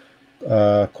certain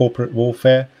corporate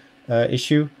warfare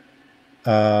issue.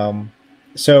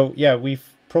 So yeah, we've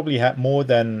probably had more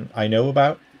than I know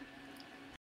about.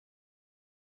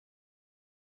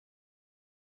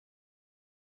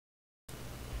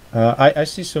 I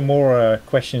see some more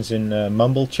questions in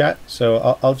Mumble chat,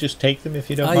 so I'll just take them if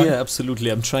you don't mind. Yeah, absolutely.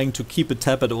 I'm trying to keep a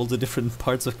tab at all the different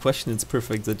parts of question. It's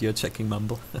perfect that you're checking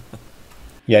Mumble.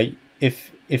 Yeah,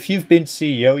 if you've been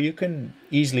CEO, you can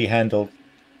easily handle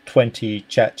 20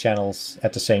 chat channels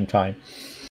at the same time.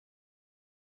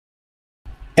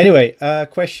 Anyway,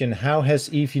 question: how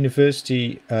has Eve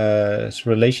University's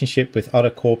relationship with other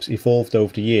corps evolved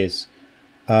over the years?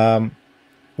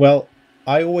 Well,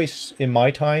 I always, in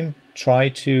my time, try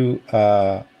to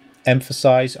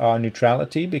emphasize our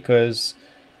neutrality, because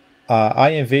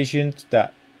I envisioned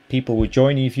that people would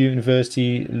join Eve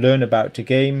University, learn about the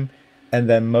game, and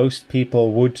then most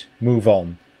people would move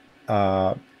on.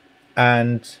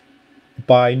 And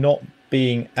by not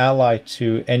being allied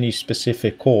to any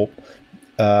specific corp,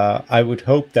 I would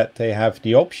hope that they have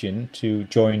the option to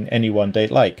join anyone they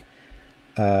like.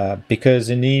 Because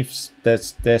in Eve's,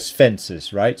 there's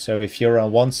fences, right? So if you're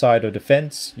on one side of the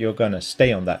fence, you're going to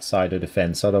stay on that side of the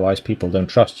fence. Otherwise, people don't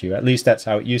trust you. At least that's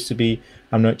how it used to be.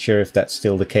 I'm not sure if that's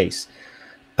still the case.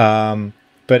 But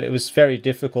it was very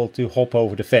difficult to hop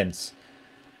over the fence.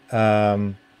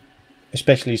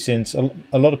 Especially since a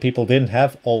lot of people didn't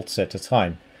have alts at the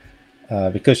time.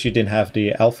 Because you didn't have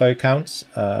the alpha accounts.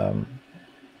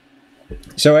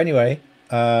 So anyway,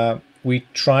 we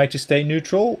try to stay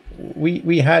neutral.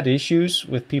 We had issues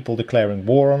with people declaring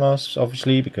war on us,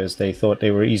 obviously, because they thought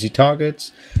they were easy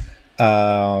targets.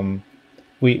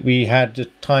 We had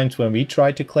times when we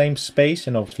tried to claim space,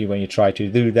 and obviously when you try to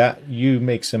do that, you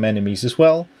make some enemies as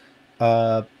well.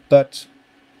 But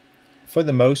for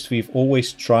the most, we've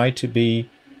always tried to be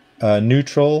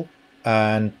neutral.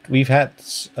 And we've had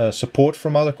support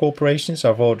from other corporations.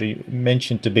 I've already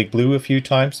mentioned the Big Blue a few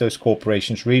times. Those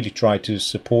corporations really try to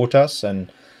support us,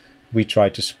 and we try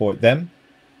to support them.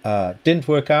 Didn't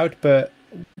work out, but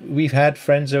we've had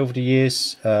friends over the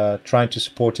years trying to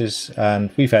support us,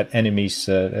 and we've had enemies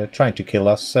trying to kill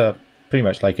us, pretty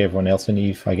much like everyone else in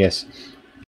Eve, I guess.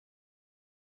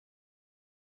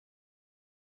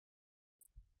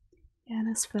 Yeah, and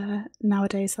as for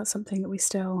nowadays, that's something that we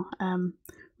still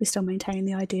maintain,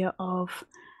 the idea of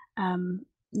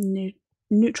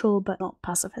neutral but not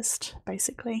pacifist,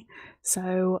 basically.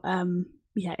 So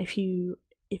yeah, if you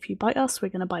bite us, we're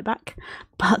going to bite back,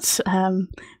 but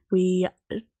we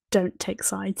don't take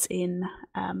sides in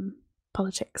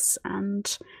politics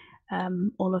and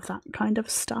all of that kind of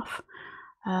stuff.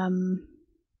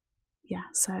 Yeah,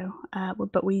 so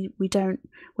but we're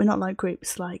not like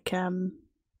groups like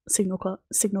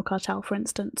Signal Cartel, for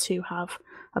instance, who have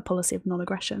a policy of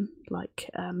non-aggression. Like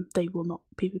they will not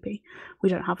PvP. We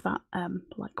don't have that.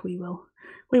 Like we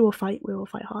will fight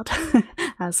hard,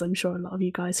 as I'm sure a lot of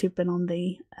you guys who've been on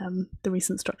the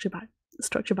recent structure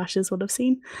bashes would have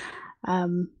seen.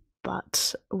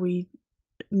 But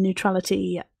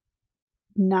neutrality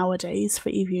nowadays for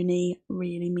Eve Uni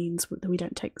really means that we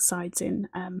don't take sides in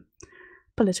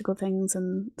political things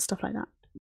and stuff like that.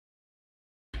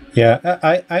 Yeah,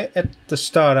 I at the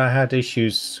start I had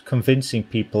issues convincing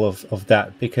people of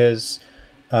that, because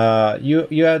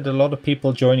you had a lot of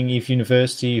people joining Eve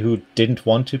University who didn't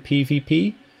want to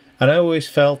PvP, and I always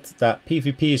felt that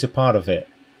PvP is a part of it.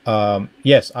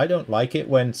 Yes, I don't like it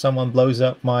when someone blows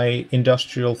up my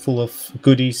industrial full of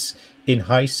goodies in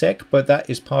high sec, but that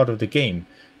is part of the game,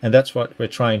 and that's what we're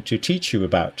trying to teach you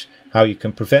about, how you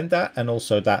can prevent that, and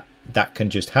also that can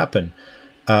just happen.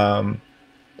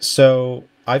 So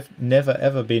I've never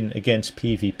ever been against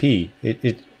PvP.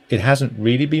 It hasn't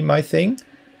really been my thing,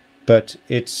 but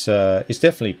it's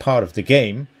definitely part of the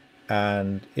game.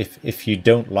 And if you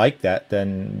don't like that,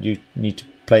 then you need to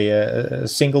play a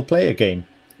single player game.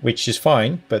 which is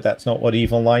fine, but that's not what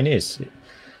EVE Online is.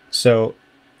 So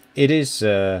it is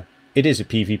a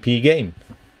PvP game.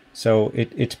 So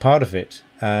it's part of it.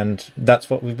 And that's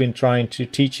what we've been trying to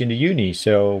teach in the uni.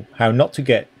 So how not to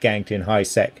get ganked in high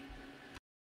sec.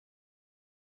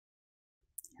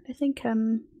 I think, I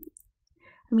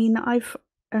mean, I've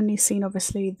only seen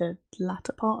obviously the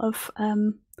latter part of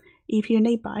EVE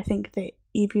Uni, but I think that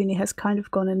EVE Uni has kind of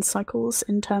gone in cycles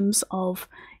in terms of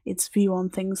its view on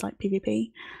things like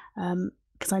PvP.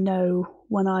 Because I know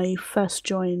when I first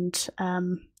joined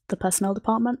the personnel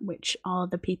department, which are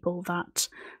the people that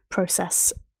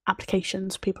process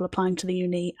applications, people applying to the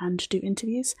uni and do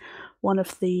interviews, one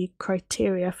of the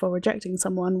criteria for rejecting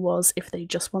someone was if they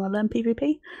just want to learn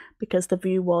PvP, because the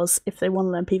view was if they want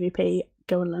to learn PvP,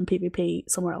 go and learn PvP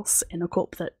somewhere else in a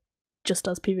corp that just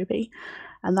does PvP.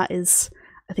 And that is,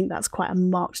 I think that's quite a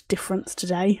marked difference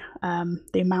today.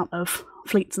 The amount of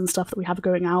fleets and stuff that we have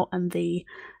going out, and the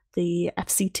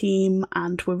FC team,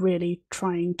 and we're really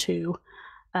trying to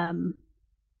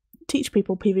teach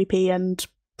people PvP and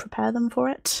prepare them for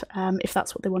it, if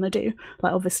that's what they want to do.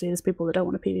 Like, obviously there's people that don't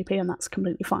want to PvP, and that's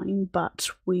completely fine, but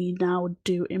we now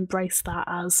do embrace that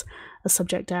as a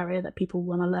subject area that people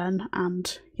want to learn,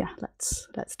 and yeah, let's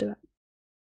do it.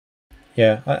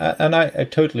 Yeah, I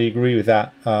totally agree with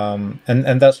that,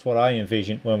 and that's what I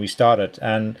envisioned when we started.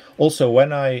 And also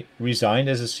when I resigned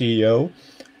as a CEO,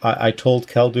 I told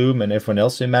Khaldun and everyone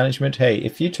else in management, hey,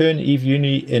 if you turn EVE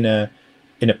Uni in a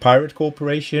pirate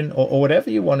corporation or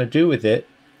whatever you want to do with it,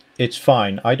 it's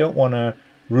fine. I don't want to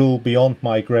rule beyond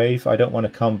my grave. I don't want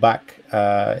to come back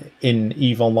in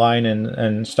EVE Online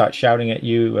and start shouting at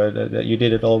you that you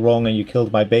did it all wrong and you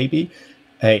killed my baby.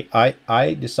 Hey,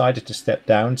 I decided to step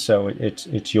down, so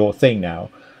it's your thing now.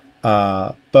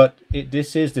 But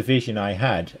this is the vision I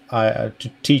had,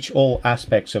 to teach all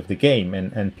aspects of the game,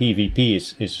 and PvP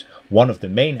is one of the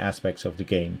main aspects of the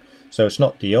game. So it's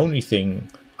not the only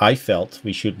thing I felt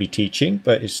we should be teaching,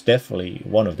 but it's definitely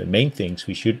one of the main things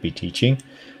we should be teaching.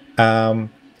 And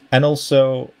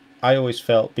also, I always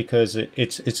felt, because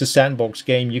it's a sandbox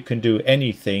game, you can do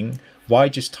anything. Why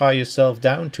just tie yourself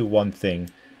down to one thing?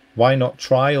 Why not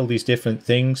try all these different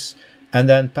things? And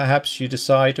then perhaps you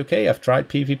decide, okay, I've tried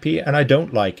PvP and I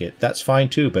don't like it. That's fine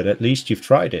too, but at least you've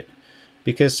tried it.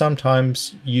 Because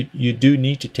sometimes you do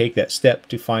need to take that step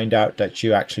to find out that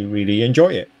you actually really enjoy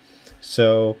it.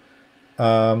 So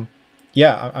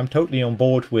yeah, I'm totally on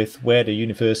board with where the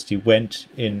university went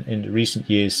in the recent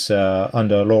years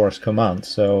under Laura's command.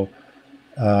 So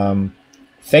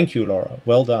thank you, Laura.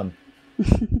 Well done.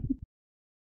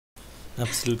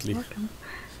 Absolutely. Welcome.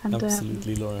 And,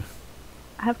 absolutely, Laura.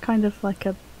 I have kind of like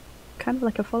a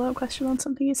follow-up question on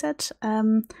something you said.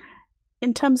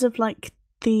 In terms of like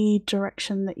the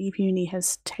direction that EVE Uni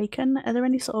has taken, are there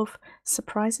any sort of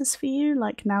surprises for you,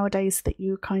 like nowadays, that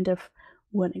you kind of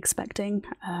weren't expecting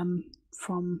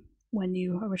from when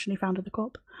you originally founded the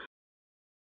corp?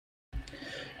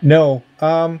 No,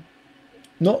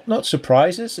 not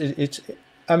surprises.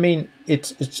 I mean,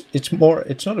 it's more.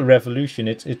 It's not a revolution.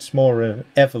 It's more an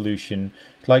evolution.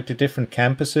 Like the different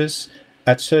campuses,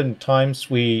 at certain times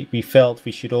we felt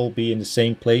we should all be in the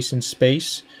same place in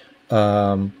space,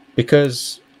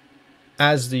 because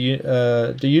as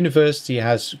the university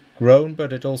has grown,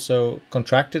 but it also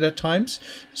contracted at times.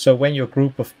 So when your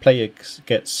group of players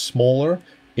gets smaller,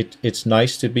 it's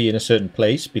nice to be in a certain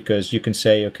place, because you can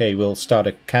say, okay, we'll start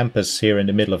a campus here in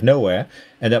the middle of nowhere,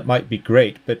 and that might be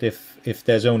great, but if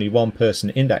there's only one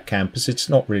person in that campus, it's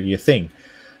not really a thing.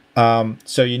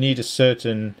 So you need a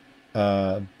certain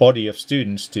body of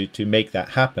students to make that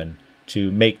happen,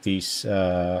 to make these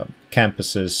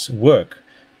campuses work.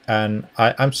 And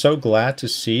I'm so glad to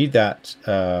see that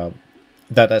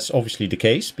that's obviously the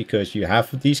case, because you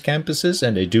have these campuses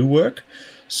and they do work.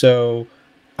 So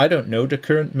I don't know the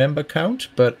current member count,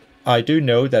 but I do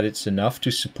know that it's enough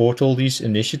to support all these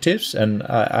initiatives, and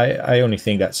I only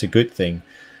think that's a good thing.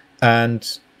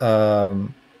 And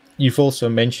you've also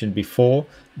mentioned before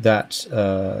that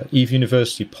EVE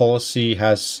University policy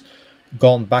has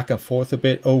gone back and forth a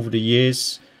bit over the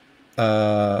years,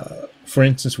 for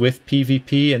instance with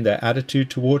PvP and their attitude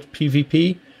toward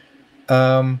PvP.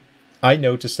 I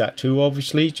noticed that too,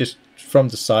 obviously, just from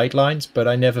the sidelines, but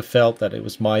I never felt that it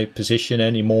was my position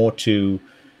anymore to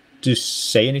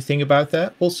say anything about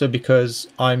that. Also because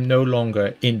I'm no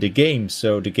longer in the game,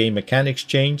 so the game mechanics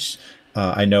changed.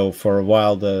 I know for a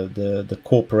while the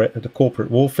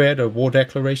corporate warfare, the war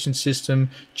declaration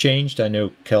system changed. I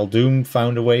know Khaldun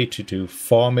found a way to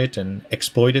farm it and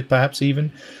exploit it, perhaps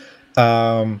even.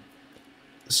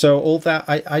 So all that,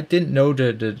 I didn't know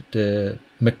the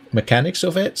mechanics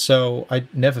of it, so I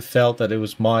never felt that it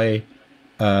was my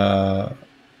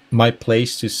my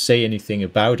place to say anything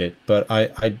about it, but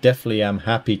I definitely am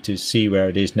happy to see where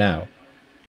it is now.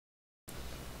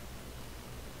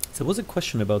 There was a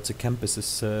question about the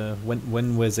campuses.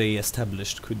 When were they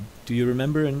established? Do you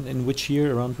remember in which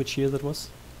year, around which year that was?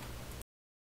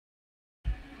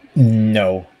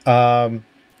 No.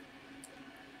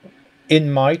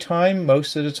 In my time,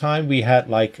 most of the time, we had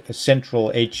like a central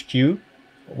HQ,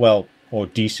 well, or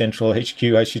decentral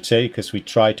HQ, I should say, because we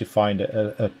tried to find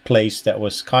a place that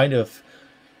was kind of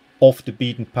off the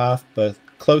beaten path, but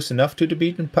close enough to the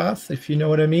beaten path, if you know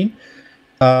what I mean.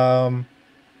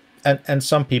 And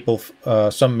some people,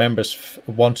 some members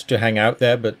wanted to hang out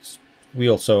there, but we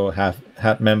also have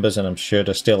had members, and I'm sure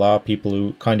there still are people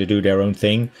who kind of do their own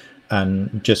thing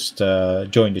and just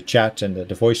join the chat and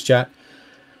the voice chat.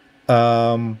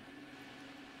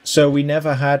 So we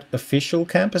never had official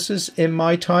campuses in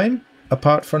my time,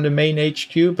 apart from the main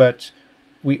HQ, but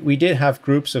we did have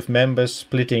groups of members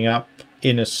splitting up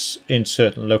in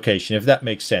certain location, if that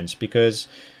makes sense, because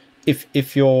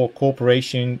if your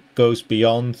corporation goes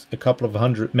beyond a couple of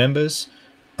hundred members,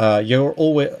 you're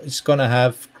always going to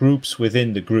have groups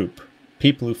within the group,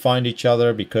 people who find each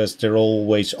other because they're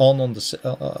always on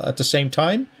at the same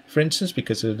time, for instance,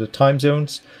 because of the time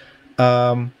zones.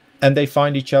 And they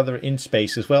find each other in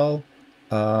space as well.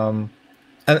 And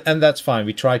that's fine.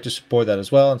 We try to support that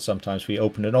as well. And sometimes we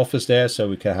open an office there so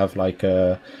we can have like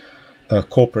a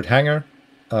corporate hangar.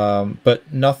 But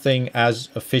nothing as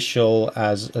official,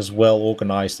 as well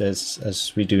organized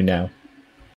as we do now.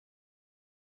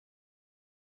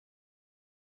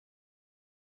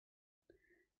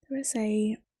 There is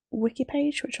a wiki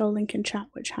page, which I'll link in chat,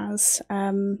 which has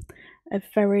a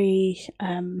very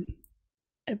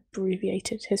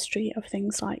abbreviated history of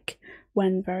things like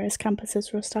when various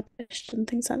campuses were established and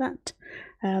things like that.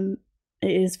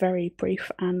 It is very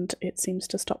brief and it seems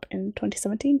to stop in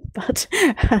 2017, but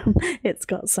it's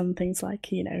got some things like,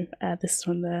 this is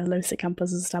when the LOSA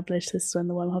campus was established, this is when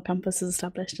the Wormhole campus was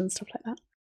established and stuff like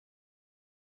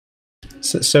that.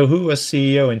 So who was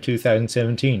CEO in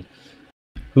 2017?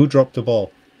 Who dropped the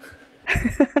ball?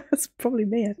 It's probably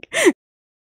me.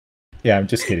 Yeah, I'm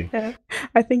just kidding. Yeah,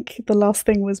 I think the last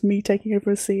thing was me taking over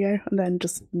as CEO, and then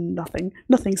just nothing.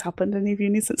 Nothing's happened in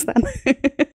uni since then.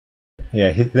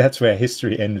 Yeah, that's where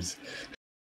history ends.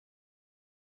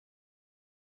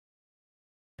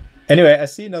 Anyway, I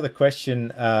see another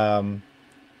question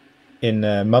in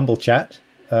Mumble chat.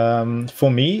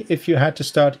 For me, if you had to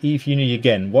start EVE Uni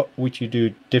again, what would you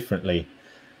do differently?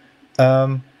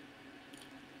 I'm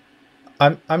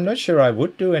not sure I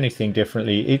would do anything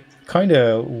differently. It kind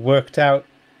of worked out,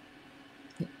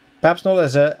 perhaps not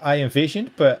as I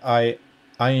envisioned, but I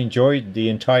enjoyed the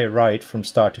entire ride from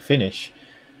start to finish.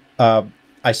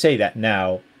 I say that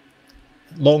now.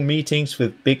 Long meetings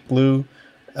with Big Blue,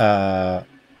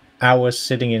 hours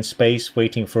sitting in space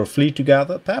waiting for a fleet to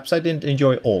gather. Perhaps I didn't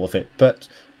enjoy all of it, but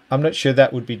I'm not sure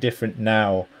that would be different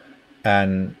now,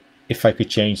 and if I could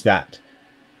change that.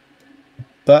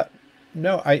 But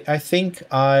no, I think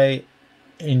I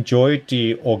enjoyed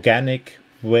the organic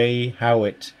way how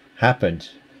it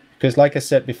happened. Because like I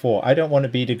said before, I don't want to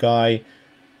be the guy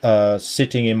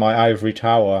sitting in my ivory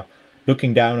tower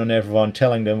looking down on everyone,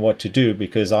 telling them what to do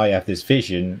because I have this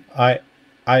vision. I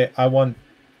want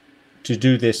to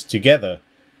do this together,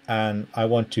 and I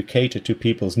want to cater to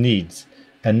people's needs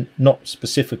and not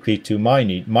specifically to my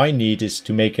need. My need is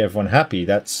to make everyone happy.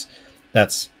 That's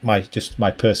my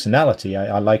personality.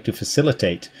 I like to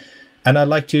facilitate, and I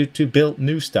like to build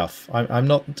new stuff. I'm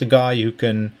not the guy who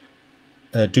can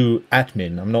do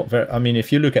admin. I'm not very. I mean,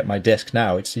 if you look at my desk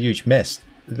now, it's a huge mess.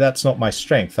 That's not my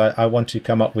strength. I want to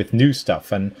come up with new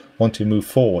stuff and want to move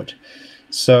forward.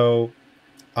 So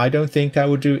I don't think I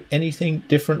would do anything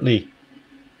differently.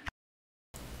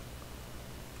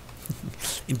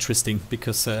 Interesting,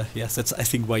 because yes, that's I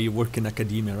think why you work in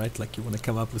academia, right? Like you want to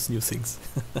come up with new things.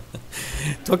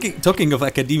 Talking of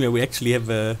academia, we actually have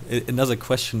another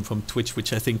question from Twitch,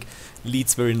 which I think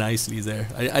leads very nicely there.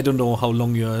 I don't know how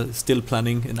long you're still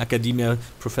planning in academia.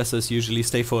 Professors usually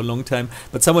stay for a long time,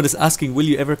 but someone is asking, will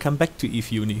you ever come back to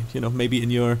EVE Uni? Maybe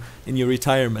in your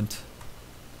retirement.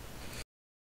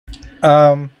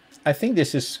 I think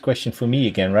this is a question for me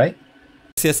again, right?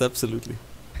 Yes, absolutely.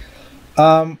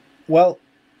 Well,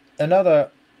 the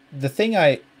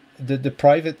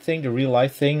private thing, the real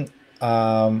life thing,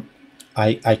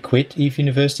 I quit EVE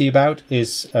University about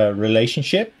is a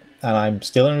relationship, and I'm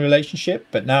still in a relationship,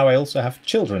 but now I also have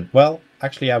children. Well,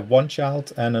 actually I have one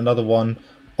child and another one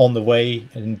on the way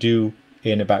and due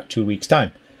in about 2 weeks'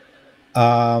 time.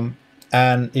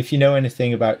 And if you know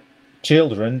anything about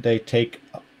children, they take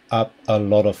up a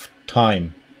lot of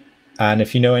time. And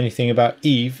if you know anything about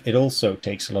Eve, it also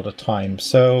takes a lot of time.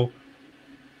 So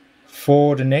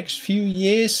for the next few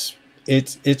years,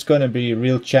 it's going to be a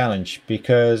real challenge,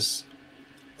 because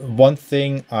one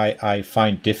thing I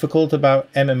find difficult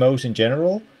about MMOs in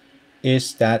general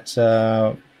is that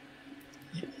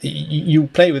you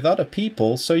play with other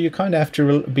people, so you kind of have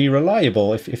to be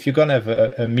reliable. If you're going to have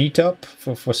a meetup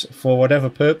for whatever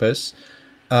purpose,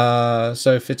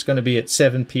 so if it's going to be at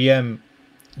 7 p.m.,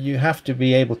 you have to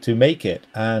be able to make it.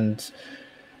 And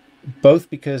both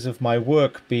because of my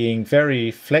work being very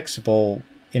flexible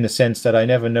in the sense that I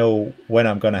never know when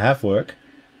I'm going to have work,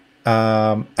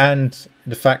 and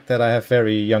the fact that I have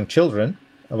very young children,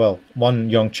 well, one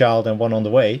young child and one on the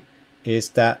way, is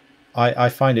that I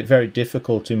find it very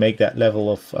difficult to make that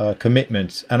level of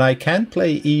commitment. And I can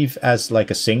play Eve as like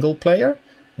a single player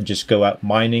and just go out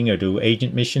mining or do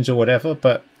agent missions or whatever,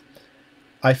 but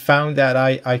I found that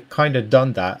I kind of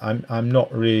done that. I'm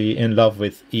not really in love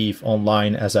with Eve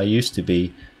online as I used to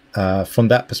be. From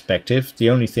that perspective, the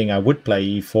only thing I would play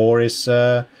Eve for is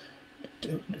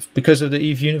because of the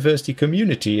Eve University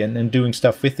community and doing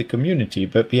stuff with the community.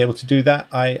 But be able to do that,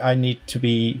 I need to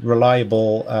be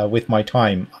reliable with my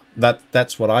time.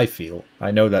 That's what I feel. I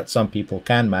know that some people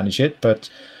can manage it, but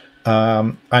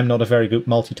I'm not a very good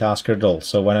multitasker at all.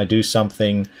 So when I do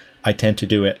something, I tend to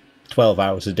do it 12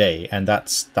 hours a day, and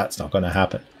that's not going to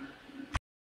happen.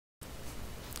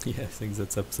 Yeah, I think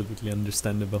that's absolutely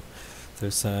understandable.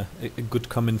 There's a good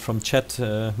comment from chat,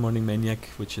 Morning Maniac,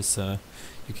 which is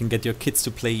you can get your kids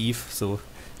to play Eve. So,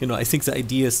 you know, I think the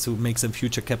idea is to make some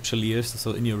future capture years.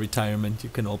 So in your retirement, you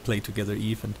can all play together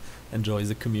Eve and enjoy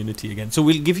the community again. So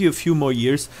we'll give you a few more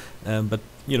years, but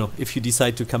you know, if you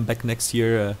decide to come back next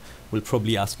year, we'll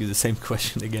probably ask you the same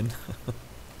question again.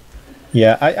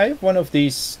 Yeah, I have one of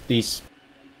these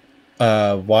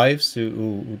wives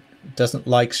who doesn't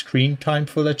like screen time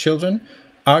for their children.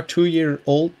 Our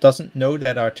 2-year-old doesn't know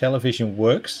that our television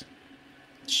works.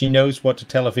 She knows what the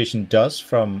television does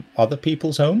from other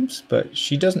people's homes, but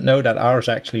she doesn't know that ours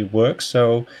actually works.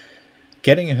 So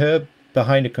getting her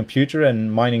behind a computer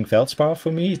and mining Veldspar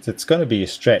for me, it's going to be a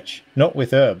stretch. Not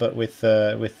with her, but with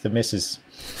the missus.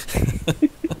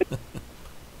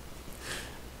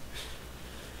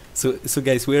 So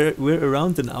guys, we're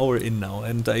around an hour in now,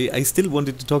 and I still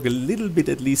wanted to talk a little bit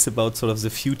at least about sort of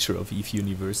the future of Eve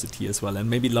University as well.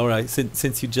 And maybe Laura,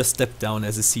 since you just stepped down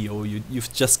as a CEO,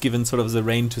 you've just given sort of the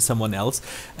reign to someone else.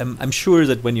 I'm sure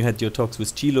that when you had your talks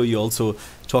with Gilo, you also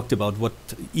talked about what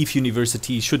Eve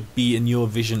University should be in your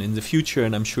vision in the future,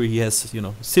 and I'm sure he has, you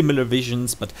know, similar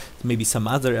visions, but maybe some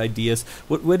other ideas.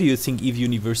 Where do you think Eve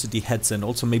University heads, and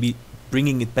also maybe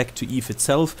bringing it back to Eve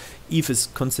itself? Eve is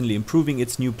constantly improving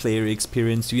its new player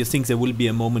experience. Do you think there will be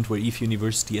a moment where Eve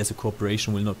University as a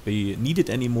corporation will not be needed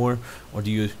anymore, or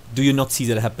do you not see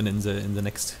that happen in the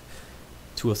next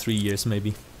 2 or 3 years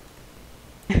maybe?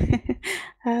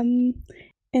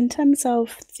 In terms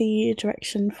of the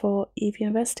direction for Eve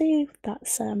University,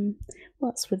 that's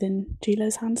within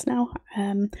Gilo's hands now.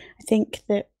 I think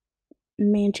that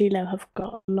me and Gilo have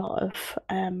got a lot of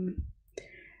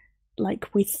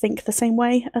like, we think the same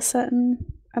way a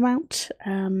certain amount.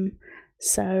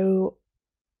 So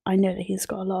I know that he's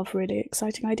got a lot of really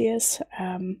exciting ideas,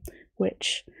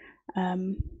 which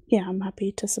yeah, I'm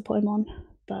happy to support him on.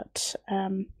 But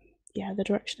yeah, the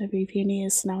direction of Eve Uni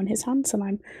is now in his hands, and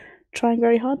I'm trying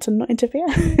very hard to not interfere,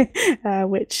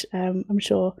 which I'm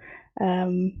sure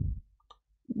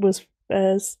was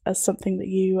as something that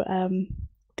you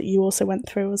also went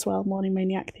through as well, Morning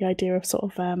Maniac. The idea of sort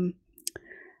of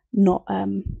not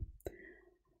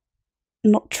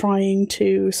trying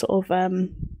to sort of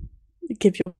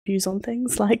give your views on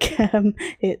things, like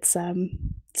it's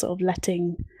sort of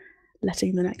letting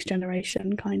the next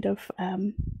generation kind of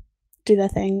do their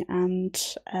thing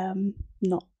and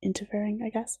not interfering, I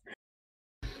guess.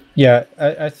 Yeah,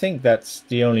 I think that's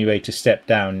the only way to step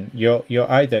down.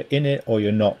 You're either in it or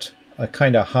you're not. A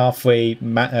kind of halfway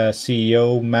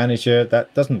CEO manager,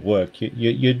 that doesn't work.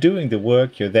 You're doing the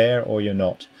work, you're there or you're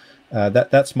not.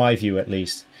 That's my view, at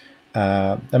least.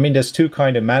 I mean, there's two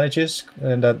kind of managers,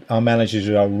 and that are managers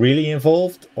who are really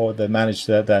involved, or the managers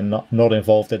that are not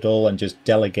involved at all and just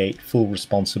delegate full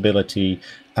responsibility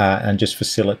and just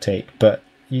facilitate. But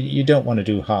you don't want to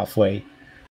do halfway.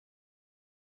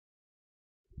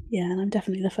 Yeah, and I'm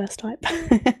definitely the first type.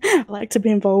 I like to be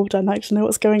involved, I like to know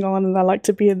what's going on, and I like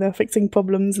to be in there fixing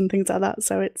problems and things like that.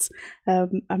 So it's,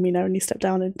 I mean, I only stepped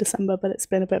down in December, but it's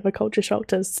been a bit of a culture shock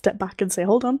to step back and say,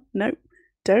 hold on, no,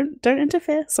 don't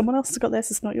interfere. Someone else has got this.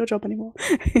 It's not your job anymore.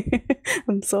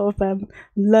 I'm sort of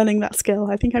learning that skill.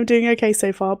 I think I'm doing okay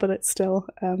so far, but it's still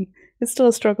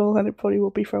a struggle, and it probably will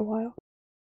be for a while.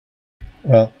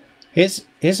 Well, here's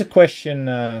a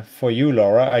question for you,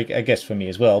 Laura. I guess for me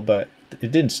as well, but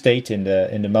it didn't state in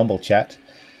the mumble chat.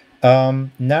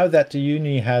 Now that the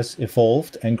uni has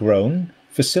evolved and grown,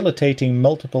 facilitating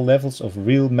multiple levels of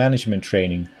real management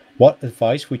training, what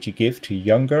advice would you give to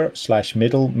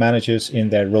younger/middle managers in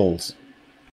their roles?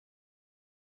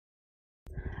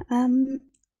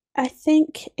 I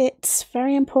think it's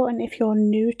very important if you're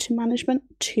new to management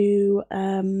to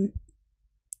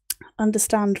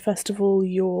understand first of all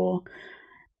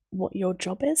what your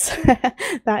job is.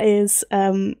 That's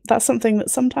something that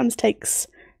sometimes takes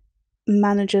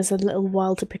managers a little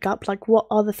while to pick up. Like, what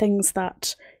are the things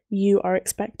that you are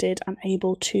expected and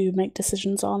able to make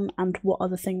decisions on, and what are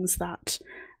the things that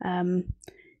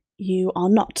you are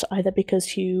not, either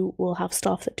because you will have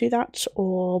staff that do that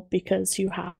or because you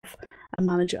have a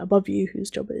manager above you whose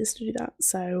job it is to do that.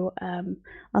 So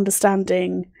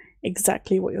understanding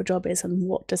exactly what your job is and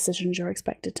what decisions you're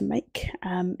expected to make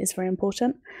is very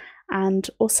important. And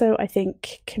also, I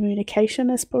think communication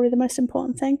is probably the most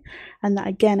important thing. And that,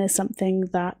 again, is something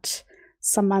that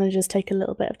some managers take a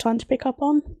little bit of time to pick up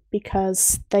on,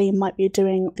 because they might be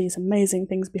doing these amazing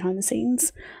things behind the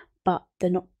scenes, but they're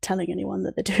not telling anyone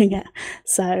that they're doing it.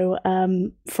 So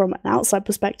from an outside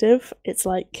perspective, it's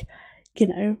like,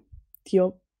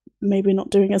 you're maybe not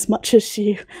doing as much as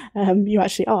you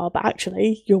actually are, but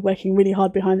actually you're working really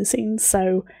hard behind the scenes.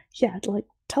 So yeah, like,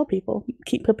 tell people,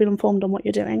 keep people informed on what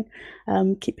you're doing,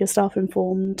 keep your staff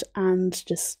informed, and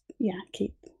just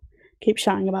keep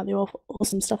shouting about the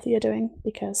awesome stuff that you're doing,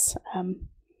 because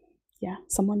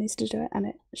someone needs to do it, and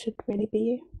it should really be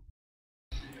you.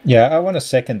 Yeah, I want to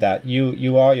second that.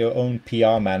 You are your own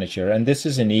PR manager, and this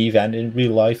is in Eve and in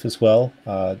real life as well.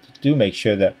 Do make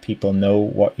sure that people know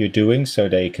what you're doing so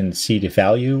they can see the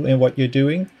value in what you're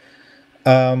doing.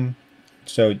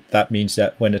 So that means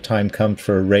that when the time comes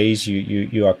for a raise,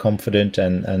 you are confident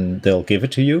and they'll give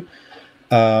it to you.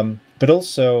 But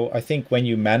also, I think when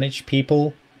you manage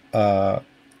people,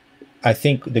 I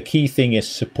think the key thing is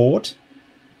support.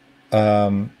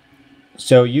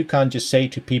 So you can't just say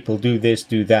to people, do this,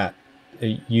 do that.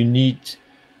 You need,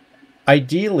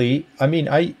 ideally, I mean,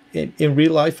 in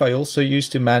real life, I also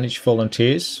used to manage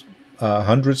volunteers,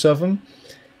 hundreds of them.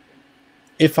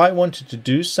 If I wanted to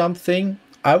do something,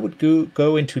 I would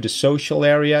go into the social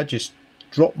area, just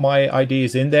drop my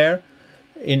ideas in there,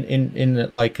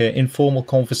 in like an informal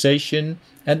conversation,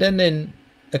 and then in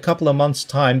a couple of months'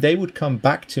 time, they would come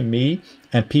back to me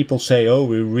and people say, oh,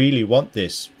 we really want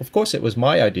this. Of course, it was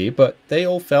my idea, but they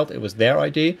all felt it was their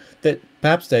idea, that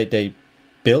perhaps they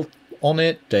built on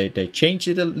it, they changed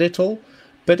it a little,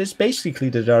 but it's basically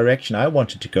the direction I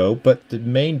wanted to go. But the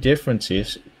main difference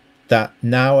is that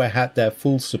now I had their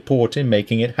full support in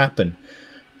making it happen.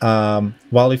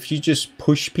 While if you just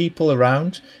push people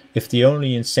around, if the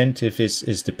only incentive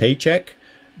is the paycheck,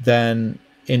 then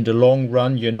in the long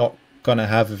run, you're not going to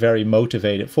have a very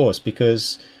motivated force,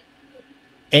 because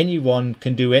anyone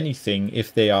can do anything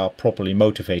if they are properly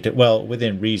motivated, well,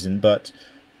 within reason, but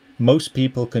most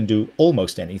people can do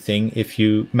almost anything if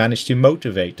you manage to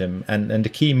motivate them. And the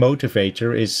key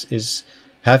motivator is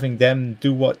having them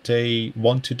do what they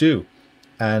want to do.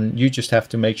 And you just have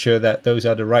to make sure that those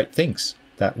are the right things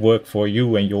that work for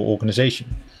you and your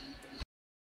organization.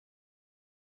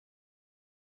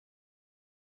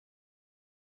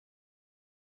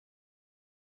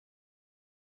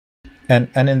 And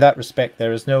in that respect,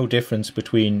 there is no difference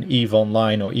between Eve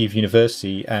Online or Eve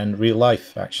University and real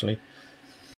life, actually.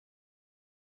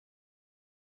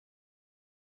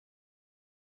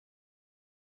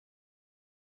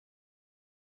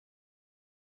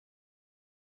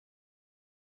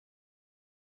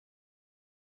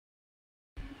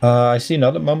 I see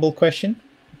another mumble question.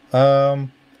 Where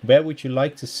would you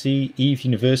like to see Eve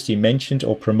University mentioned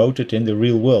or promoted in the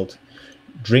real world?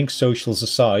 Drink socials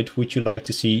aside, would you like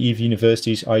to see Eve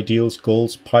University's ideals,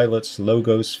 goals, pilots,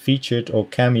 logos featured or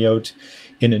cameoed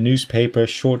in a newspaper,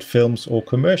 short films, or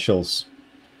commercials?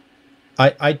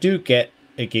 I do get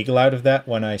a giggle out of that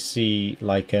when I see,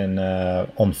 like, on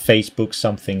Facebook,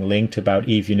 something linked about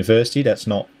Eve University that's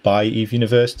not by Eve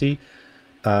University.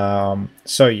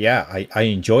 So yeah, I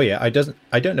enjoy it. I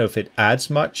don't know if it adds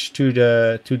much to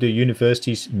the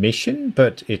university's mission,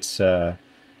 but it's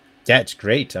it's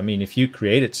great. I mean, if you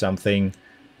created something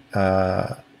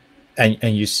and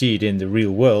you see it in the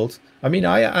real world, I mean,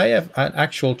 I have an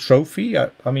actual trophy. I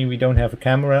mean, we don't have a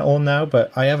camera on now,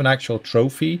 but I have an actual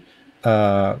trophy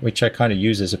which I kind of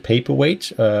use as a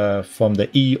paperweight from the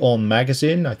E.ON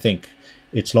magazine. I think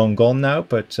it's long gone now,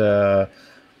 but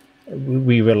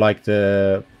we were like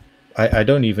I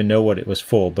don't even know what it was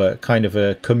for, but kind of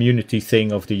a community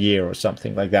thing of the year or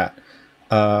something like that.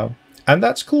 And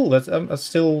that's cool. That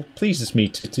still pleases me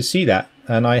to see that.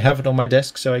 And I have it on my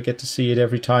desk, so I get to see it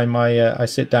every time I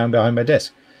sit down behind my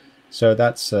desk. So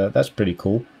that's pretty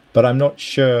cool. But I'm not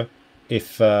sure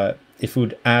if it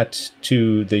would add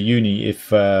to the uni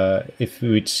if we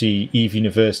would see Eve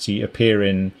University appear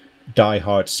in Die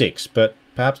Hard 6. But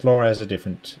perhaps Laura has a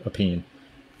different opinion.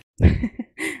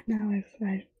 No, I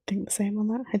think the same on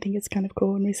that. I think it's kind of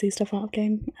cool when we see stuff out of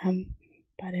game,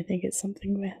 but I don't think it's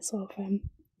something we're sort of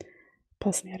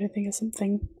personally. I don't think it's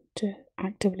something to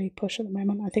actively push at the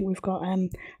moment. I think we've got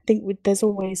there's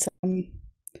always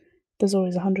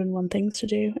 101 things to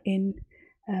do in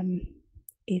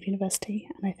Eve University,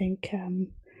 and I think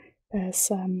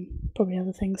there's probably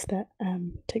other things that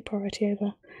take priority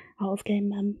over out of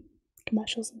game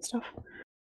commercials and stuff.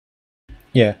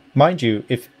 Yeah, mind you,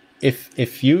 if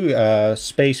you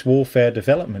space warfare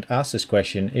development ask this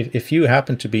question, if you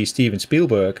happen to be Steven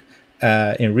Spielberg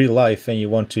in real life and you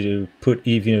want to put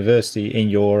Eve University in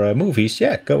your movies,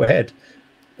 yeah, go ahead,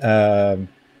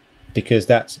 because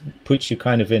that puts you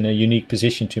kind of in a unique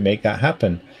position to make that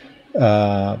happen.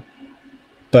 But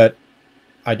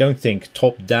I don't think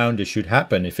top down this should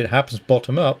happen. If it happens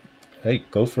bottom up, hey,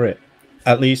 go for it.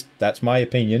 At least that's my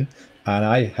opinion, and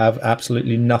I have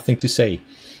absolutely nothing to say.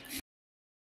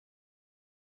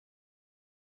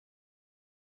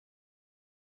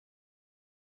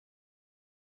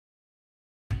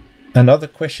 Another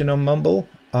question on Mumble.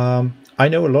 I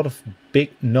know a lot of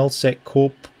big nullsec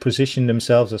corp position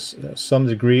themselves as some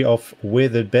degree of we're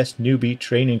the best newbie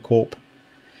training corp.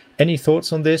 Any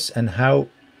thoughts on this and how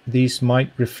these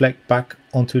might reflect back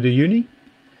onto the uni?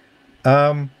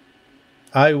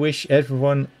 I wish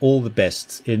everyone all the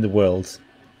best in the world,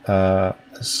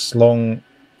 as long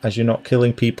as you're not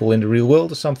killing people in the real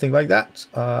world or something like that.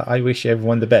 I wish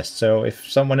everyone the best. So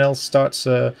if someone else starts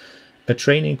a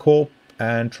training corp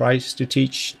and tries to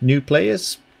teach new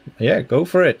players, yeah, go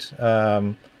for it.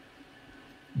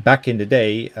 Back in the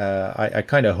day, I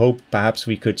kind of hoped perhaps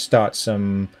we could start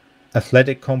some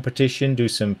athletic competition, do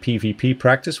some PvP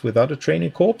practice with other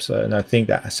training corps, and I think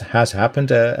that has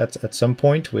happened at some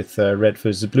point with Red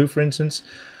versus Blue, for instance.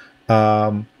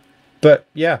 But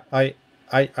yeah, I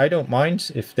don't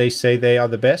mind if they say they are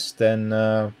the best. Then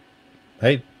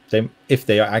hey, if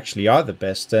they actually are the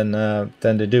best, then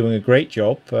they're doing a great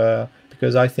job.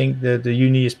 Because I think the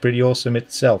uni is pretty awesome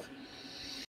itself.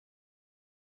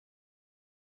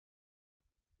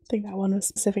 I think that one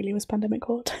specifically was Pandemic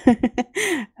Court.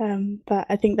 But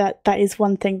I think that is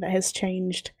one thing that has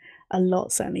changed a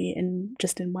lot, certainly in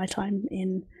my time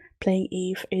in playing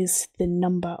Eve, is the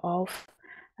number of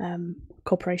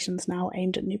corporations now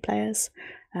aimed at new players.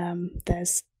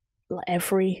 There's like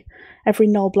every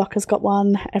null blocker's got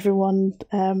one. Everyone,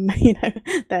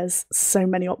 there's so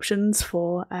many options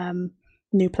for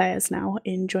new players now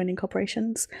in joining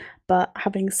corporations. But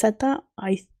having said that,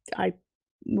 I'm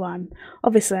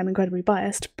incredibly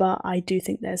biased, but I do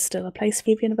think there's still a place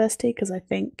for Eve University, because I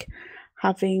think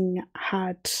having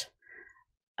had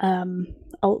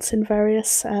alts in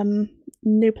various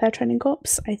new player training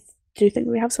corps, I do think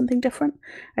we have something different.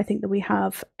 I think that we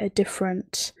have a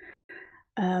different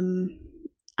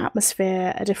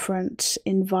atmosphere, a different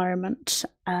environment,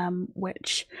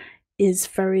 which is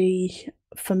for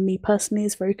me personally,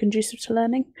 is very conducive to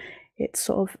learning. It's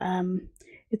sort of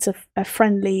it's a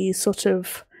friendly, sort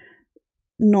of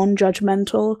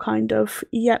non-judgmental kind of,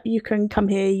 yep, you can come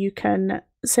here, you can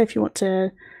say if you want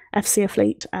to FC a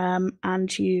fleet,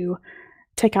 and you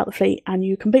take out the fleet and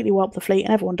you completely wipe the fleet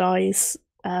and everyone dies.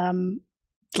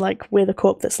 Like, we're the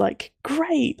corp that's like,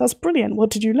 great, that's brilliant, what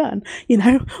did you learn?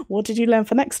 What did you learn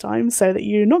for next time, so that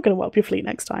you're not going to wipe your fleet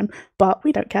next time? But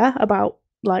we don't care about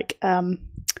like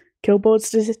kill board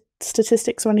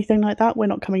statistics or anything like that. We're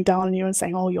not coming down on you and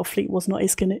saying, oh, your fleet was not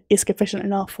ISK efficient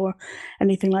enough or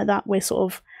anything like that.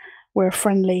 We're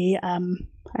friendly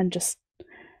and just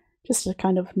a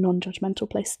kind of non-judgmental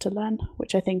place to learn,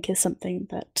 which I think is something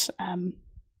that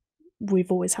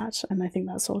we've always had, and I think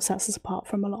that sort of sets us apart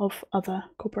from a lot of other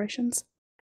corporations.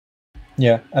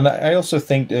 Yeah, and I also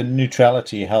think the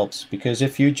neutrality helps, because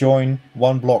if you join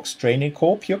one block's training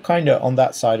corp, you're kind of on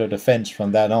that side of the fence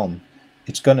from then on.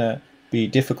 It's gonna be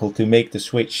difficult to make the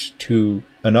switch to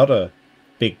another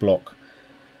big block.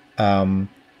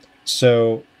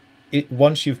 So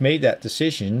once you've made that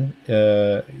decision,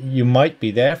 you might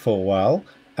be there for a while,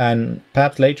 and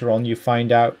perhaps later on you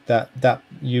find out that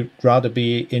you'd rather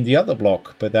be in the other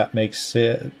block, but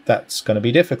that's going to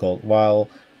be difficult. While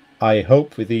I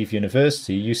hope with Eve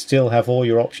University you still have all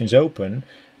your options open,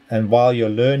 and while you're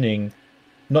learning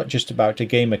not just about the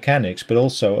game mechanics, but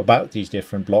also about these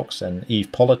different blocks and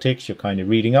Eve politics, you're kind of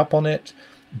reading up on it.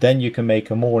 then you can make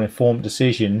a more informed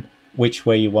decision which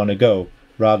way you want to go,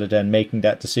 rather than making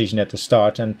that decision at the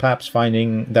start and perhaps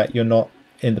finding that you're not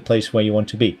in the place where you want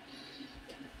to be.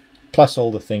 Plus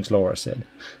all the things Laura said.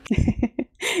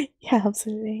 Yeah,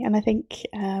 absolutely. And I think,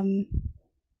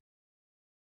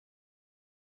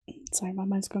 sorry, my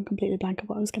mind's gone completely blank of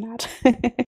what I was going to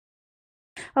add.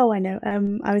 Oh, I know.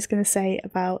 I was going to say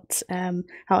about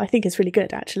how I think it's really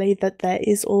good actually that there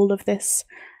is all of these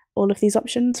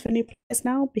options for new players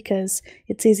now, because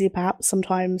it's easier perhaps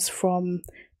sometimes from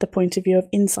the point of view of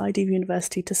inside of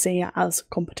university to see it as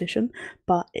competition,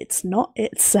 but it's not.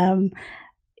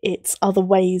 It's other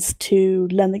ways to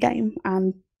learn the game,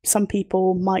 and some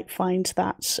people might find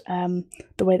that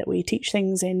the way that we teach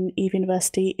things in Eve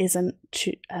University isn't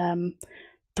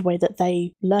the way that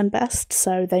they learn best,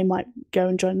 so they might go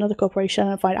and join another corporation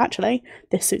and find actually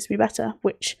this suits me better,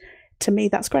 which to me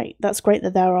that's great. That's great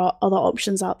that there are other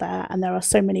options out there, and there are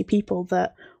so many people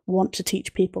that want to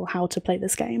teach people how to play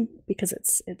this game, because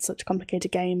it's such a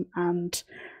complicated game, and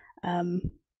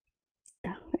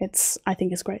yeah, I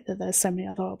think it's great that there's so many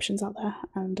other options out there,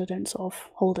 and I don't sort of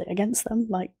hold it against them.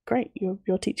 Like, great,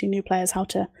 you're teaching new players how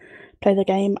to play the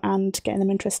game and getting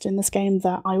them interested in this game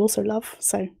that I also love.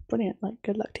 So brilliant! Like,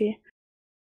 good luck to you.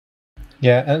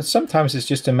 Yeah, and sometimes it's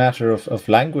just a matter of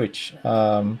language.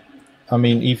 I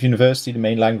mean, Eve University, the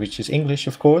main language is English,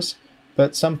 of course,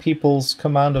 but some people's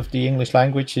command of the English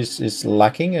language is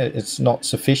lacking. It's not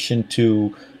sufficient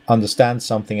to understand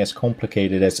something as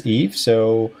complicated as Eve.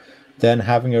 So then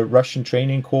having a Russian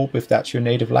training corp, if that's your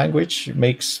native language,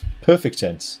 makes perfect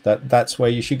sense. That's where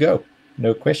you should go.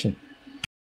 No question.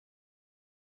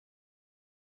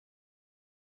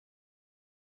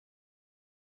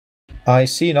 I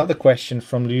see another question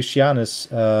from Lucianus.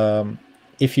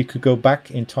 If you could go back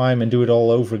in time and do it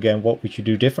all over again, what would you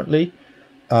do differently?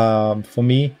 For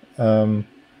me,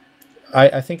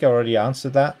 I think I already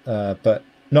answered that, but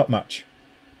not much.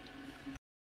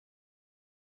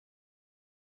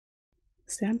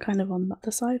 See, I'm kind of on the other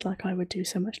side. Like, I would do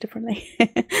so much differently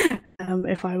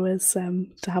if I was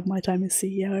to have my time as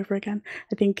CEO over again.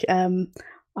 I think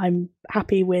I'm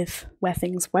happy with where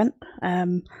things went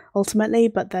ultimately,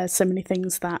 but there's so many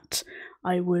things that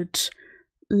I would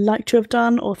like to have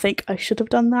done, or think I should have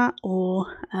done that, or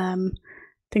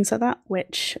things like that,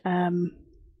 which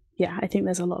yeah, I think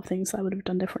there's a lot of things I would have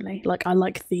done differently. Like, I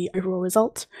like the overall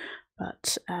result,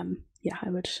 but yeah, I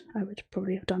would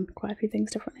probably have done quite a few things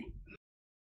differently.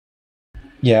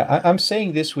 Yeah, I'm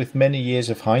saying this with many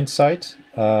years of hindsight.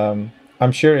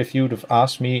 I'm sure if you would have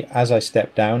asked me as I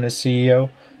stepped down as CEO,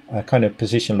 kind of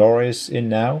position Laura is in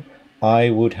now,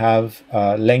 I would have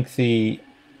a lengthy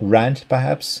rant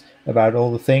perhaps about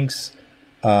all the things.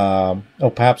 Or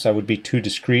perhaps I would be too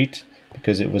discreet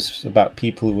because it was about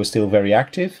people who were still very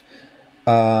active.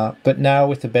 But now,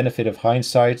 with the benefit of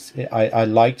hindsight, I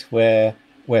liked where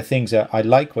things are. I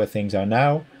like where things are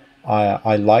now.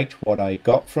 I liked what I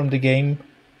got from the game.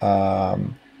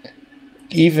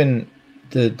 Even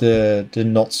the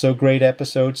not so great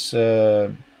episodes,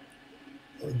 the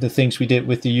things we did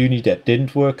with the uni that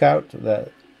didn't work out,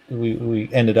 that we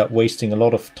ended up wasting a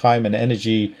lot of time and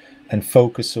energy and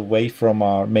focus away from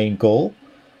our main goal.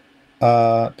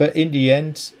 But in the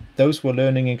end, those were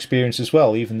learning experiences as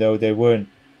well, even though they weren't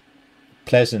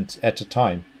pleasant at the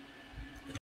time.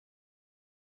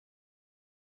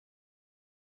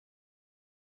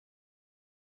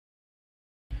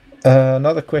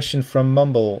 Another question from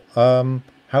Mumble.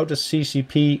 How does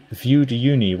CCP view the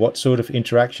uni? What sort of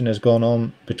interaction has gone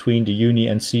on between the uni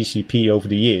and CCP over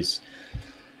the years?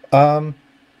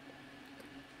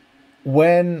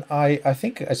 When I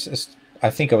think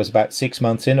I was about 6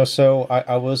 months in or so,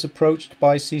 I was approached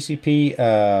by CCP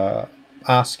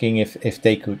asking if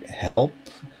they could help,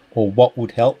 or what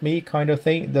would help me, kind of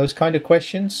thing, those kind of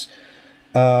questions.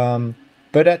 But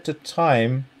at the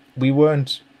time, we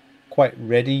weren't quite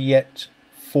ready yet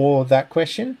for that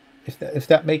question, if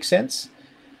that makes sense.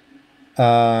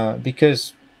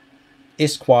 Because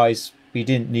ISK-wise, we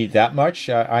didn't need that much.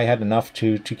 I had enough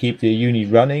to keep the uni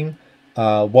running.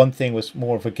 One thing was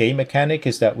more of a game mechanic,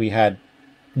 is that we had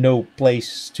no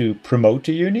place to promote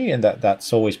the uni, and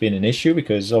that's always been an issue,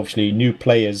 because obviously new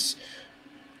players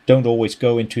don't always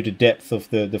go into the depth of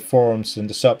the forums and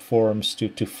the sub forums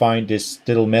to find this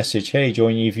little message, hey,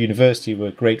 join Eve University,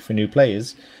 we're great for new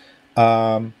players.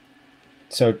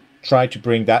 So try to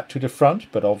bring that to the front,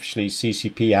 but obviously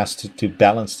CCP has to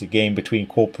balance the game between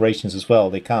corporations as well.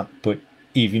 They can't put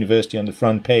Eve University on the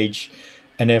front page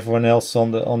and everyone else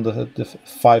on the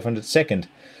 502nd.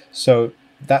 So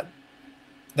that's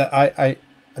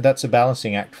a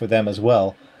balancing act for them as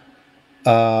well.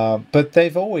 But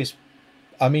they've always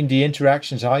I mean, the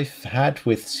interactions I've had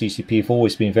with CCP have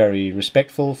always been very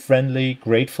respectful, friendly,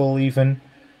 grateful, even.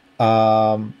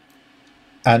 Um,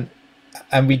 and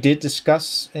we did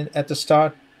discuss at the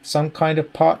start some kind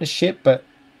of partnership, but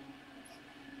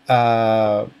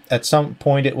at some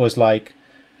point it was like,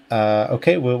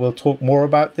 okay, we'll talk more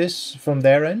about this from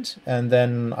their end, and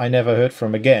then I never heard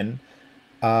from again.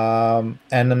 And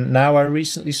now I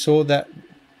recently saw that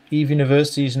Eve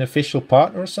University is an official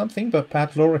partner or something, but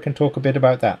perhaps Laura can talk a bit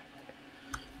about that.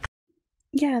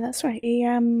 Yeah, that's right.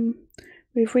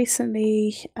 We've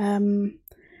recently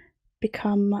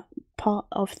become part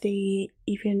of the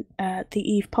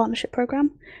Eve Partnership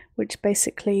Program, which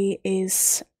basically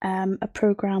is a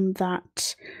program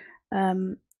that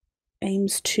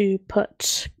aims to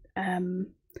put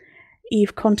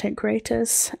Eve content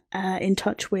creators in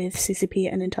touch with CCP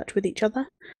and in touch with each other,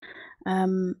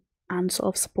 and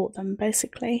sort of support them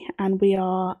basically. And we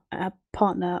are a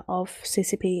partner of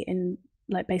CCP in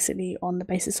basically on the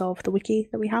basis of the wiki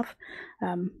that we have,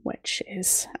 which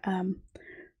is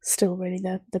still really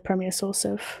the premier source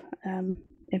of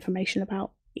information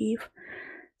about Eve.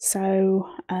 So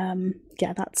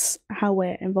yeah, that's how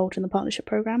we're involved in the partnership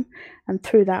program, and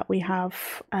through that we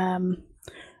have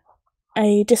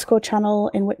a Discord channel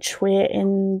in which we're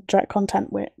in direct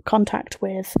contact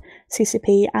with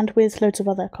CCP and with loads of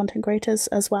other content creators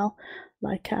as well,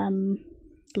 like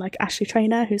Ashley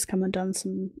Trainer, who's come and done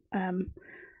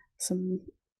some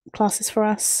classes for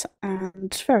us,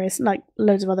 and various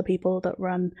loads of other people that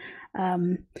run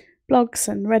blogs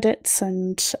and Reddits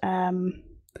and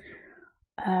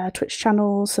Twitch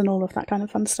channels and all of that kind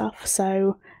of fun stuff.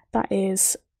 So that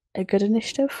is a good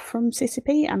initiative from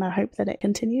CCP, and I hope that it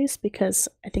continues, because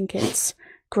I think it's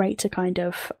great to kind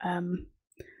of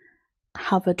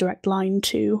have a direct line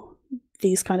to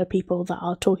these kind of people that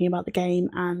are talking about the game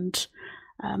and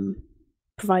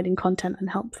providing content and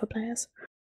help for players.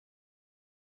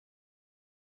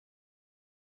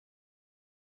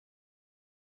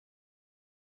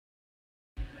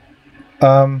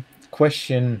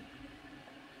 Question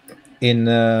in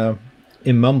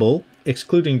Mumble,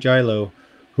 excluding Gilo,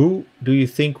 who do you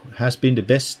think has been the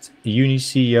best uni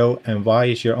CEO, and why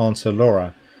is your answer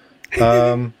Laura?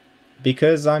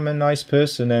 Because I'm a nice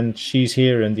person and she's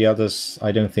here and the others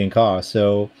I don't think are,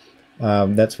 so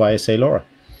that's why I say Laura.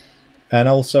 And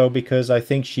also because I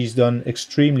think she's done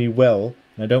extremely well.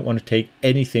 I don't want to take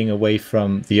anything away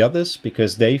from the others,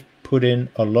 because they've put in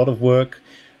a lot of work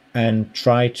and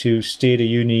try to steer the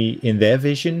uni in their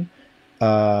vision.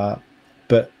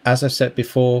 But as I said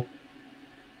before,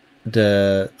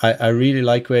 I really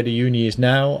like where the uni is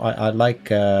now. I like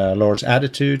Laura's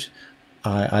attitude.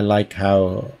 I like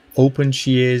how open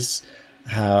she is,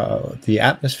 how the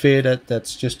atmosphere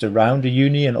that's just around the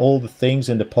uni and all the things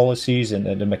and the policies and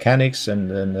the mechanics and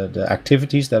the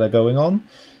activities that are going on.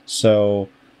 So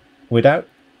without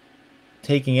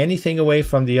taking anything away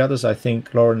from the others, I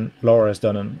think Laura has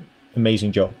done an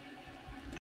amazing job.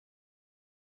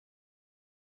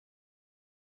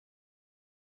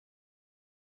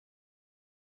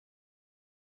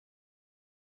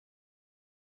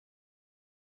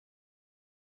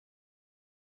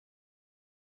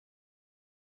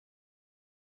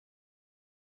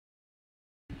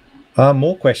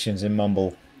 More questions in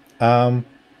Mumble.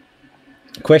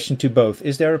 Question to both.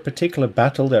 Is there a particular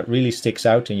battle that really sticks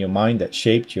out in your mind that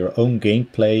shaped your own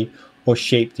gameplay or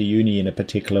shaped the uni in a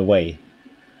particular way?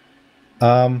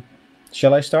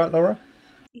 Shall I start, Laura?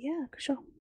 Yeah, sure.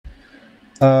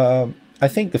 I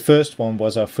think the first one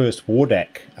was our first war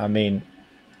deck. I mean,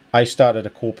 I started a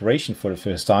corporation for the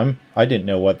first time. I didn't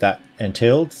know what that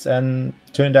entailed, and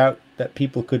turned out that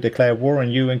people could declare war on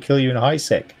you and kill you in high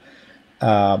sec.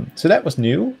 So that was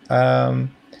new.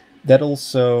 That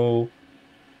also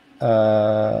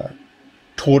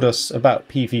taught us about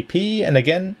PvP, and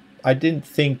again, I didn't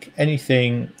think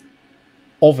anything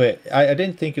of it. I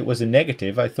didn't think it was a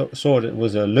negative. I saw it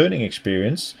was a learning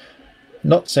experience.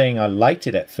 Not saying I liked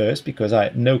it at first, because I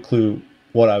had no clue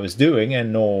what I was doing,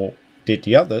 and nor did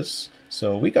the others.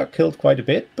 So we got killed quite a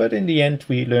bit, but in the end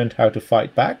we learned how to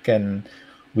fight back, and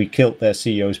we killed their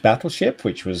CEO's battleship,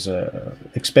 which was a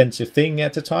expensive thing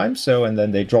at the time. So, and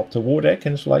then they dropped the war deck,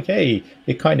 and it's like, hey,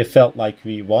 it kind of felt like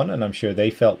we won, and I'm sure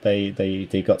they felt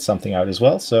they got something out as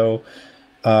well. So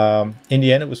in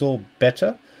the end it was all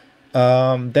better.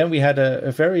 Then we had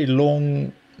a very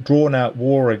long drawn out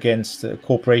war against a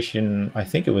corporation. I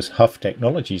think it was Huff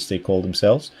Technologies they called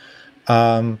themselves.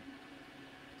 That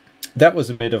was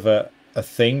a bit of a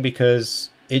thing, because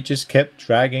it just kept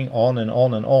dragging on and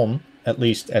on and on, at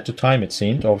least at the time it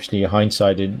seemed. Obviously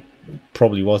hindsight, it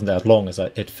probably wasn't as long as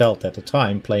it felt at the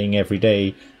time, playing every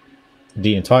day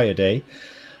the entire day.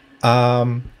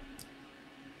 And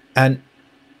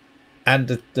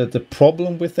the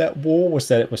problem with that war was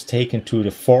that it was taken to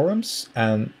the forums,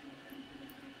 and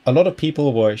a lot of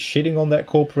people were shitting on that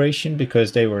corporation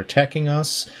because they were attacking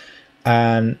us.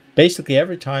 And basically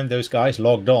every time those guys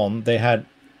logged on, they had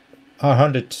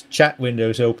 100 chat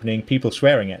windows opening, people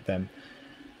swearing at them,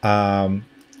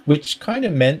 which kind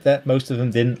of meant that most of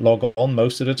them didn't log on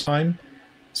most of the time.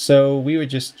 So we were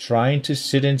just trying to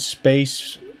sit in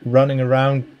space, running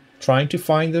around, trying to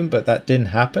find them, but that didn't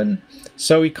happen.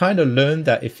 So we kind of learned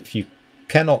that if you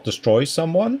cannot destroy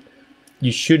someone,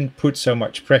 you shouldn't put so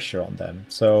much pressure on them.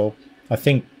 So I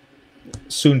think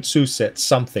Sun Tzu said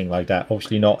something like that,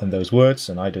 obviously not in those words,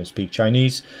 and I don't speak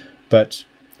Chinese, but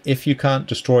if you can't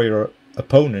destroy your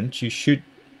opponent, you should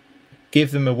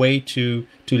give them a way to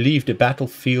leave the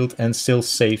battlefield and still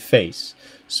save face.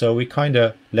 So we kind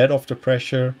of let off the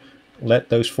pressure, let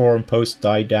those forum posts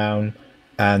die down,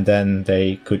 and then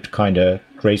they could kind of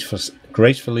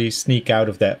gracefully sneak out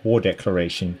of that war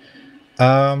declaration.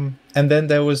 And then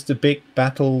there was the big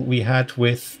battle we had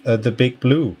with the Big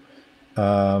Blue,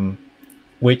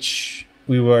 which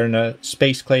we were in a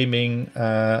space claiming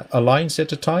alliance at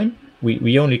the time.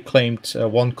 We only claimed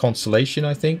one constellation,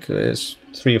 I think. There's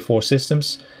 3 or 4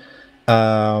 systems.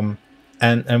 And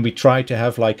we tried to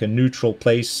have like a neutral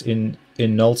place in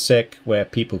nullsec where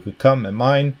people could come and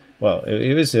mine. Well,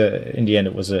 it was in the end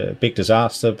it was a big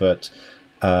disaster, but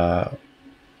our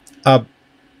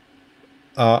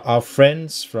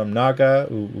friends from Naga,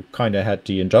 who kind of had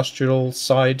the industrial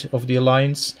side of the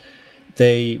alliance,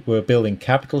 they were building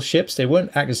capital ships. They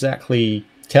weren't exactly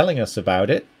telling us about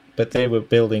it, but they were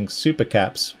building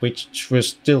supercaps, which was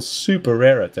still super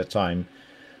rare at that time.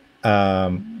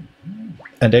 And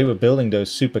they were building those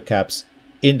supercaps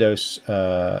in those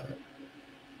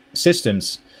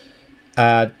systems.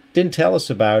 Didn't tell us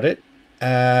about it,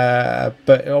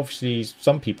 but obviously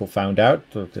some people found out.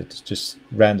 It just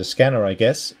ran the scanner, I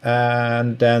guess.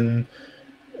 And then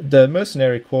the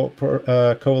mercenary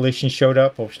coalition showed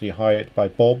up, obviously hired by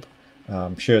Bob.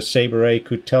 I'm sure Saber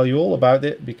could tell you all about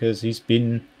it because he's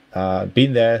been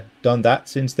there, done that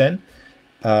since then.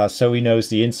 So he knows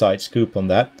the inside scoop on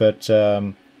that. But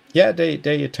yeah,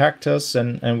 they attacked us,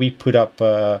 and we put up,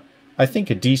 I think,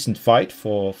 a decent fight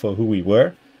for who we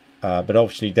were. But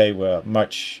obviously they were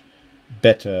much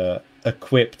better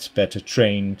equipped, better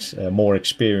trained, more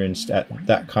experienced at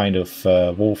that kind of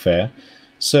warfare.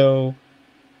 So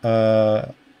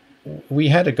we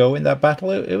had a go in that battle.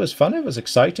 It was fun. It was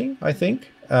exciting, I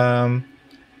think.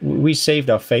 We saved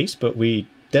our face, but we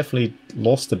definitely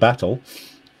lost the battle.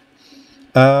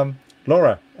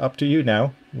 Laura, up to you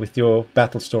now with your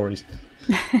battle stories.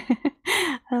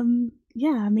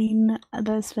 Yeah, I mean,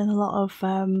 there's been a lot of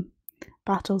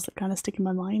battles that kind of stick in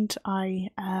my mind. I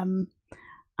am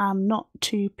not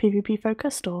too PvP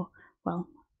focused, or, well,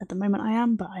 at the moment I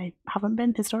am, but I haven't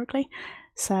been historically.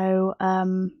 So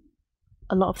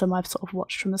a lot of them I've sort of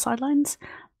watched from the sidelines.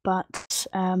 But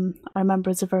I remember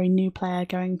as a very new player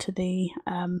going to the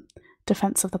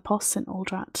Defense of the Posts in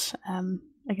Aldrat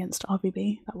against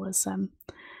RVB. That was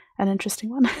an interesting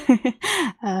one.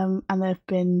 And there have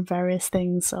been various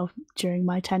things during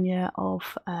my tenure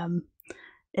of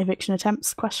eviction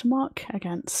attempts ?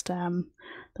 Against the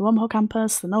Wormhole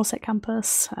campus, the Nullsec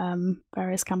campus.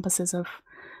 Various campuses have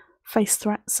faced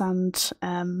threats and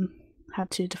had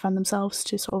to defend themselves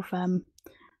to sort of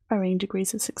varying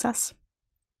degrees of success.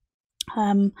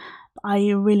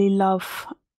 I really love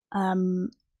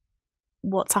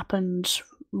what's happened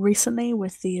recently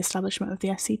with the establishment of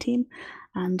the SC team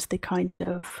and the kind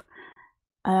of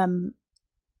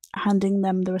handing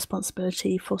them the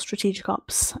responsibility for strategic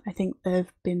ops. I think there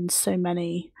have been so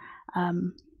many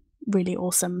really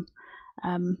awesome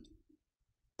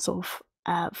sort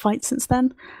of fights since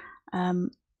then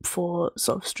for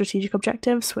sort of strategic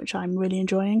objectives, which I'm really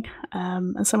enjoying.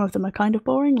 And some of them are kind of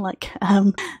boring, like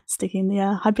sticking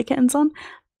the hyper kittens on,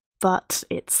 but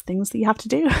it's things that you have to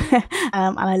do.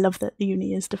 And I love that the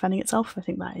uni is defending itself. I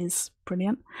think that is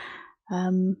brilliant.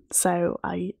 So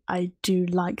I do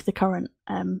like the current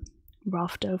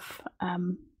raft of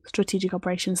strategic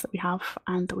operations that we have,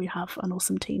 and that we have an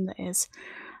awesome team that is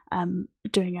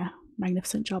doing a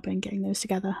magnificent job in getting those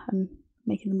together and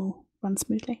making them all run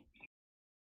smoothly.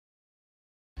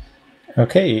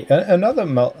 Okay, another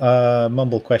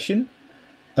mumble question.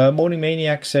 Morning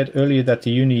Maniac said earlier that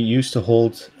the uni used to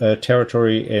hold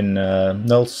territory in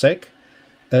nullsec.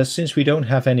 Since we don't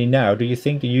have any now, do you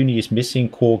think the uni is missing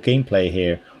core gameplay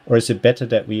here, or is it better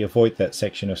that we avoid that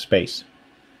section of space?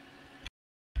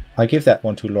 I give that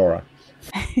one to Laura.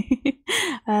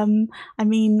 I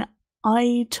mean,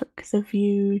 I took the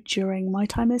view during my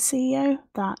time as CEO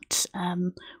that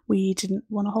we didn't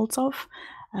want to hold off.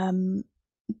 I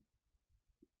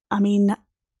mean,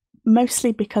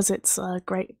 mostly because it's a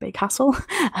great big hassle,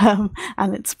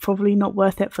 and it's probably not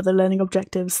worth it for the learning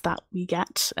objectives that we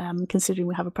get, considering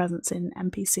we have a presence in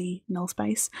NPC null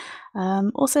space.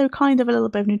 Also, kind of a little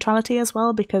bit of neutrality as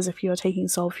well, because if you're taking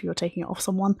Solve, you're taking it off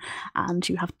someone, and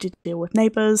you have to deal with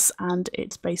neighbours, and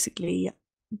it basically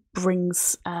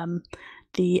brings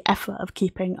the effort of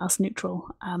keeping us neutral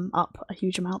up a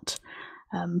huge amount.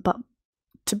 But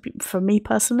for me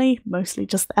personally, mostly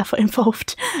just the effort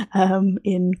involved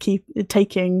in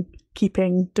keeping,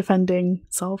 defending,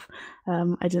 Solve,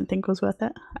 I didn't think was worth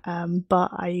it.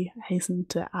 But I hasten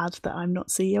to add that I'm not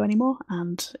CEO anymore,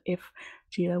 and if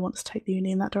Gio wants to take the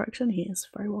uni in that direction, he is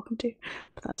very welcome to.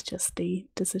 But that's just the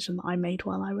decision that I made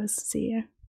while I was CEO.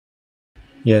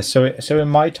 Yeah, so in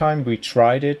my time we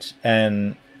tried it,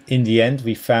 and in the end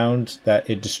we found that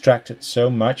it distracted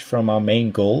so much from our main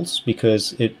goals,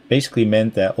 because it basically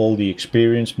meant that all the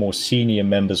experienced, more senior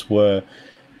members were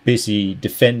busy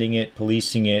defending it,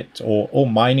 policing it, or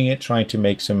mining it, trying to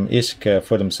make some ISK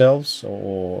for themselves,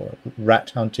 or rat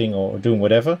hunting, or doing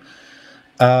whatever,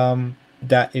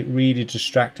 that it really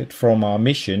distracted from our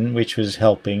mission, which was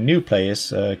helping new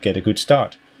players get a good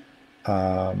start.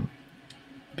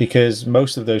 Because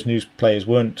most of those new players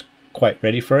weren't quite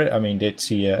ready for it. I mean, they'd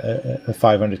see a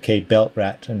 500k belt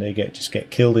rat and they just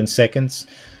get killed in seconds.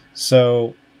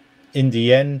 So in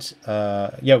the end,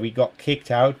 we got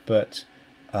kicked out, but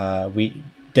we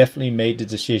definitely made the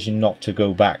decision not to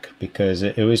go back, because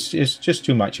it's just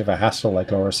too much of a hassle,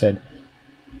 like Laura said.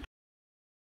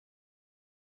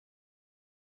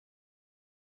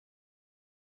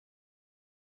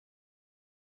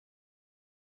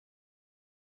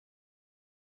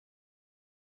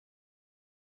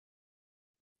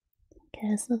 Okay,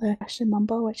 there's another question,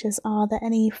 Mumble, which is, are there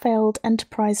any failed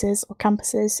enterprises or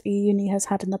campuses uni has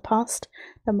had in the past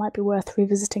that might be worth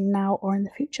revisiting now or in the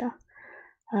future?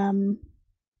 That's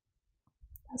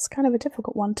kind of a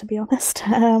difficult one, to be honest.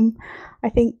 I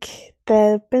think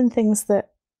there have been things that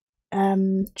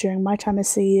during my time as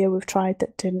CEO we've tried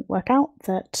that didn't work out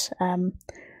that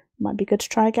might be good to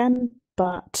try again,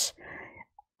 but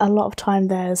a lot of time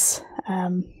there's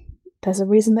a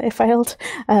reason that it failed,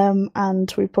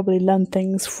 and we probably learned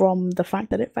things from the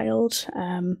fact that it failed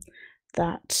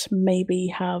that maybe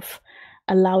have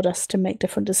allowed us to make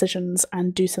different decisions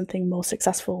and do something more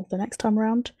successful the next time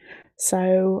around.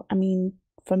 So, I mean,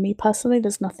 for me personally,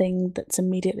 there's nothing that's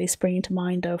immediately springing to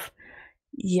mind of,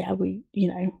 yeah, we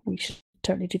should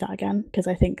totally do that again, because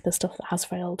I think the stuff that has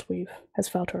failed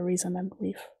for a reason, and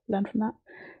we've learned from that.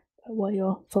 But what are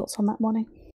your thoughts on that, Morning?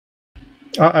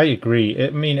 I agree.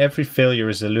 I mean, every failure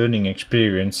is a learning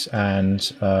experience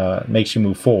and makes you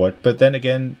move forward. But then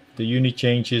again, the uni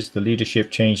changes, the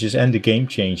leadership changes, and the game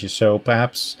changes. So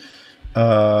perhaps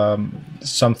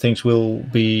some things will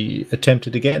be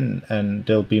attempted again and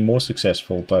they'll be more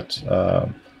successful. But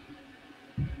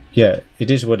yeah, it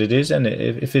is what it is. And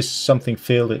if it's something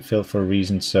failed, it failed for a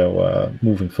reason. So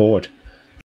moving forward.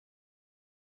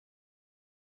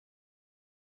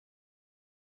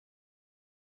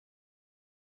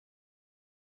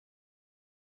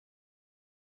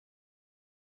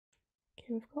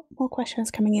 Okay, we've got more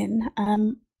questions coming in,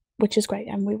 which is great,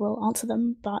 and we will answer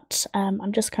them, but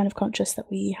I'm just kind of conscious that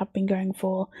we have been going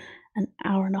for an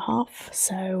hour and a half,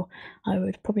 so I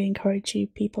would probably encourage you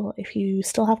people, if you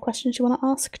still have questions you want to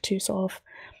ask, to sort of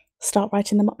start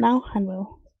writing them up now, and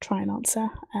we'll try and answer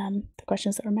the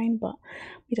questions that remain, but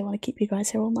we don't want to keep you guys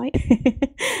here all night.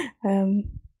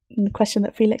 And the question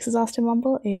that Felix has asked in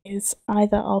Rumble is,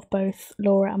 either of both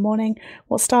Laura and Morning,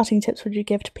 what starting tips would you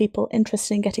give to people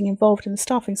interested in getting involved in the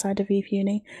staffing side of EVE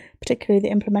Uni, particularly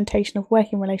the implementation of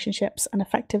working relationships and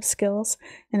effective skills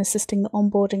in assisting the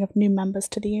onboarding of new members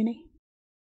to the uni?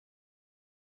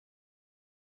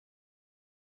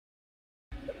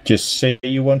 Just say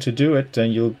you want to do it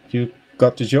and you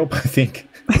got the job, I think.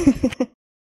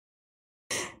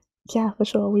 Yeah, for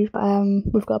sure. We've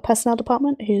got a personnel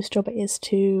department whose job it is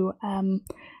to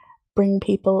bring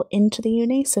people into the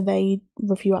uni, so they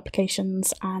review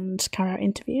applications and carry out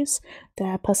interviews.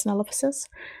 They're personnel officers,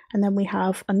 and then we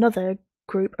have another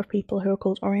group of people who are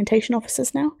called orientation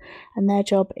officers now, and their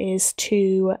job is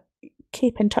to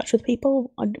keep in touch with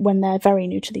people when they're very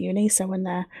new to the uni, so when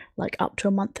they're like up to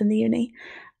a month in the uni,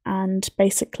 and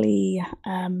basically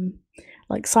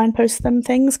like signpost them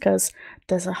things, because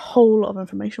there's a whole lot of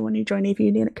information when you join EVE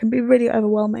Uni and it can be really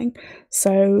overwhelming.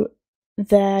 So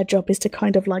their job is to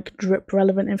kind of like drip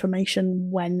relevant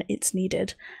information when it's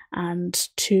needed, and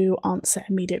to answer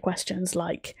immediate questions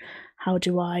like how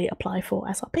do I apply for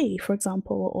SRP, for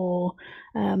example, or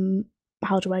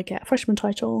how do I get a freshman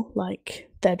title?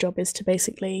 Like, their job is to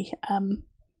basically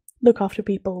look after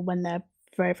people when they're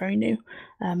very, very new,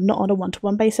 not on a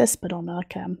one-to-one basis, but on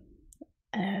like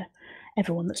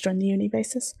everyone that's joined the uni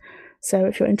basis. So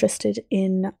if you're interested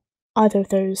in either of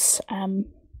those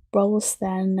roles,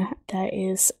 then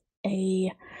there's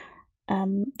a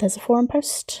forum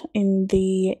post in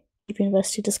the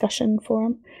University discussion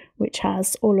forum, which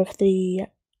has all of the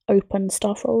open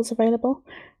staff roles available,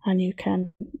 and you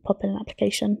can pop in an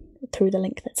application through the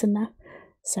link that's in there.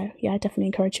 So yeah, I definitely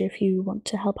encourage you, if you want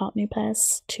to help out new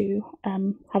players, to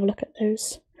have a look at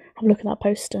that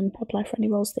post and apply for any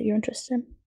roles that you're interested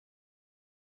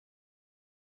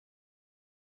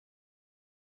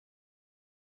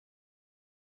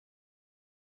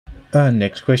in.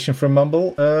 Next question from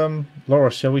Mumble. Laura,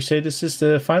 shall we say this is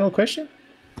the final question?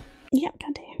 Yeah,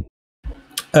 can do.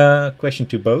 Question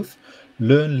to both.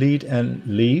 Learn, lead, and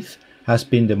leave has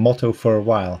been the motto for a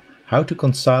while. How to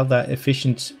reconcile that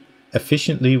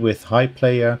efficiently with high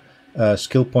player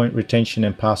skill point retention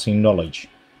and passing knowledge?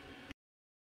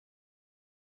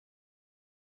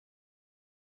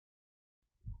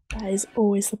 That is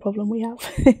always the problem we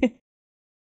have.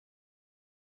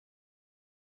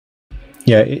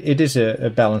 Yeah, it is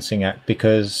a balancing act,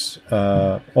 because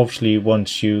obviously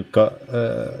once you got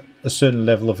a certain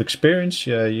level of experience,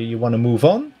 you want to move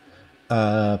on.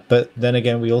 But then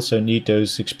again, we also need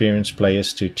those experienced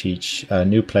players to teach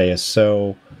new players.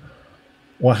 So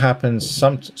what happens,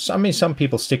 some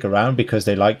people stick around because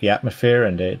they like the atmosphere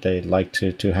and they like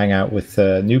to hang out with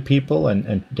new people,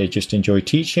 and they just enjoy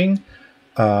teaching.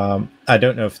 I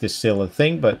don't know if this is still a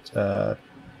thing, but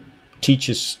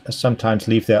teachers sometimes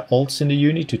leave their alts in the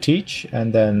uni to teach,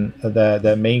 and then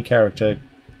their main character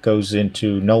goes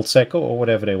into null seco or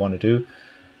whatever they want to do.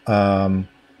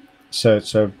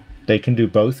 So they can do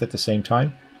both at the same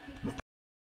time.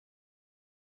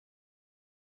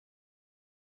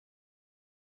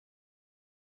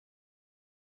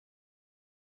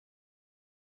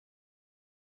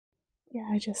 Yeah,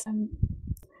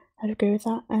 I'd agree with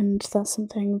that, and that's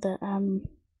something that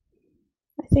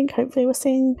I think hopefully we're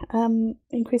seeing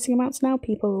increasing amounts now.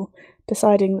 People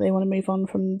deciding that they want to move on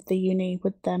from the uni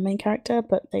with their main character,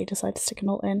 but they decide to stick an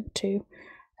alt in to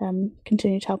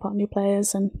continue to help out new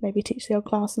players and maybe teach the old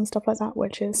class and stuff like that,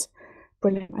 which is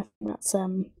brilliant. I think that's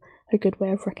a good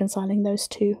way of reconciling those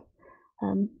two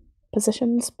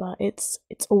positions, but it's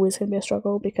always going to be a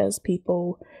struggle, because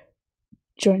people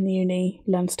join the uni,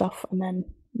 learn stuff, and then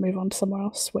move on to somewhere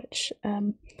else, which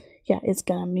is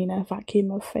going to mean a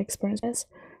vacuum of experiences.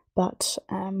 But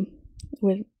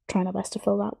we're trying our best to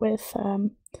fill that with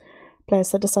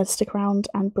players that decide to stick around,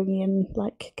 and bringing in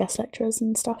like guest lecturers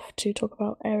and stuff to talk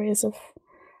about areas of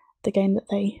the game that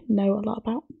they know a lot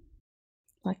about,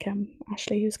 like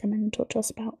Ashley, who's come in and talked to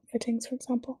us about fittings, for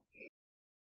example.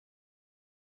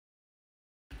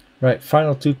 Right,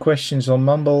 final two questions on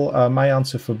Mumble. My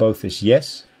answer for both is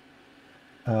yes.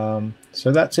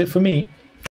 So that's it for me.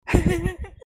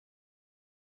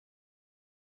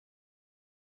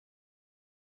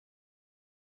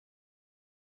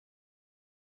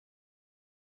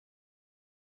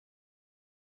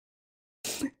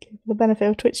 For the benefit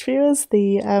of Twitch viewers,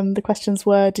 the questions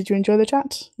were: did you enjoy the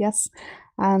chat? Yes.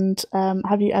 And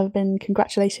have you ever been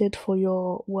congratulated for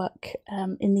your work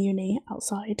in the uni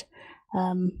outside,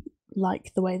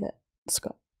 like the way that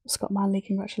Scott Manley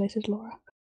congratulated Laura?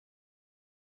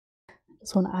 I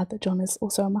just want to add that John is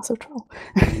also a massive troll.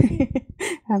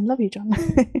 Love you, John.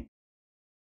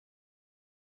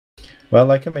 Well,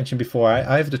 like I mentioned before,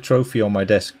 I have the trophy on my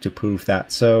desk to prove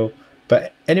that. So,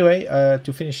 but anyway,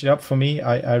 to finish it up for me,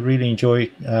 I really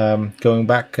enjoy going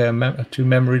back to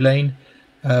memory lane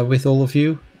with all of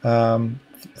you.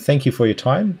 Thank you for your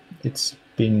time. It's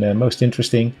been most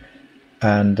interesting,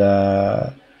 and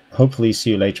hopefully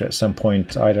see you later at some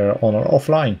point, either on or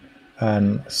offline.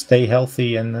 And stay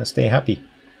healthy and stay happy.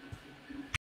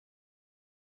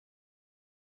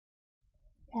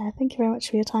 Yeah, thank you very much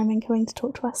for your time and coming to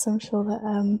talk to us. I'm sure that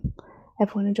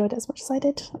everyone enjoyed it as much as I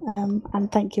did.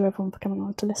 And thank you everyone for coming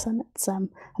on to listen. It's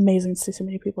amazing to see so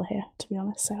many people here, to be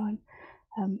honest. So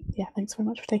thanks very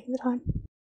much for taking the time.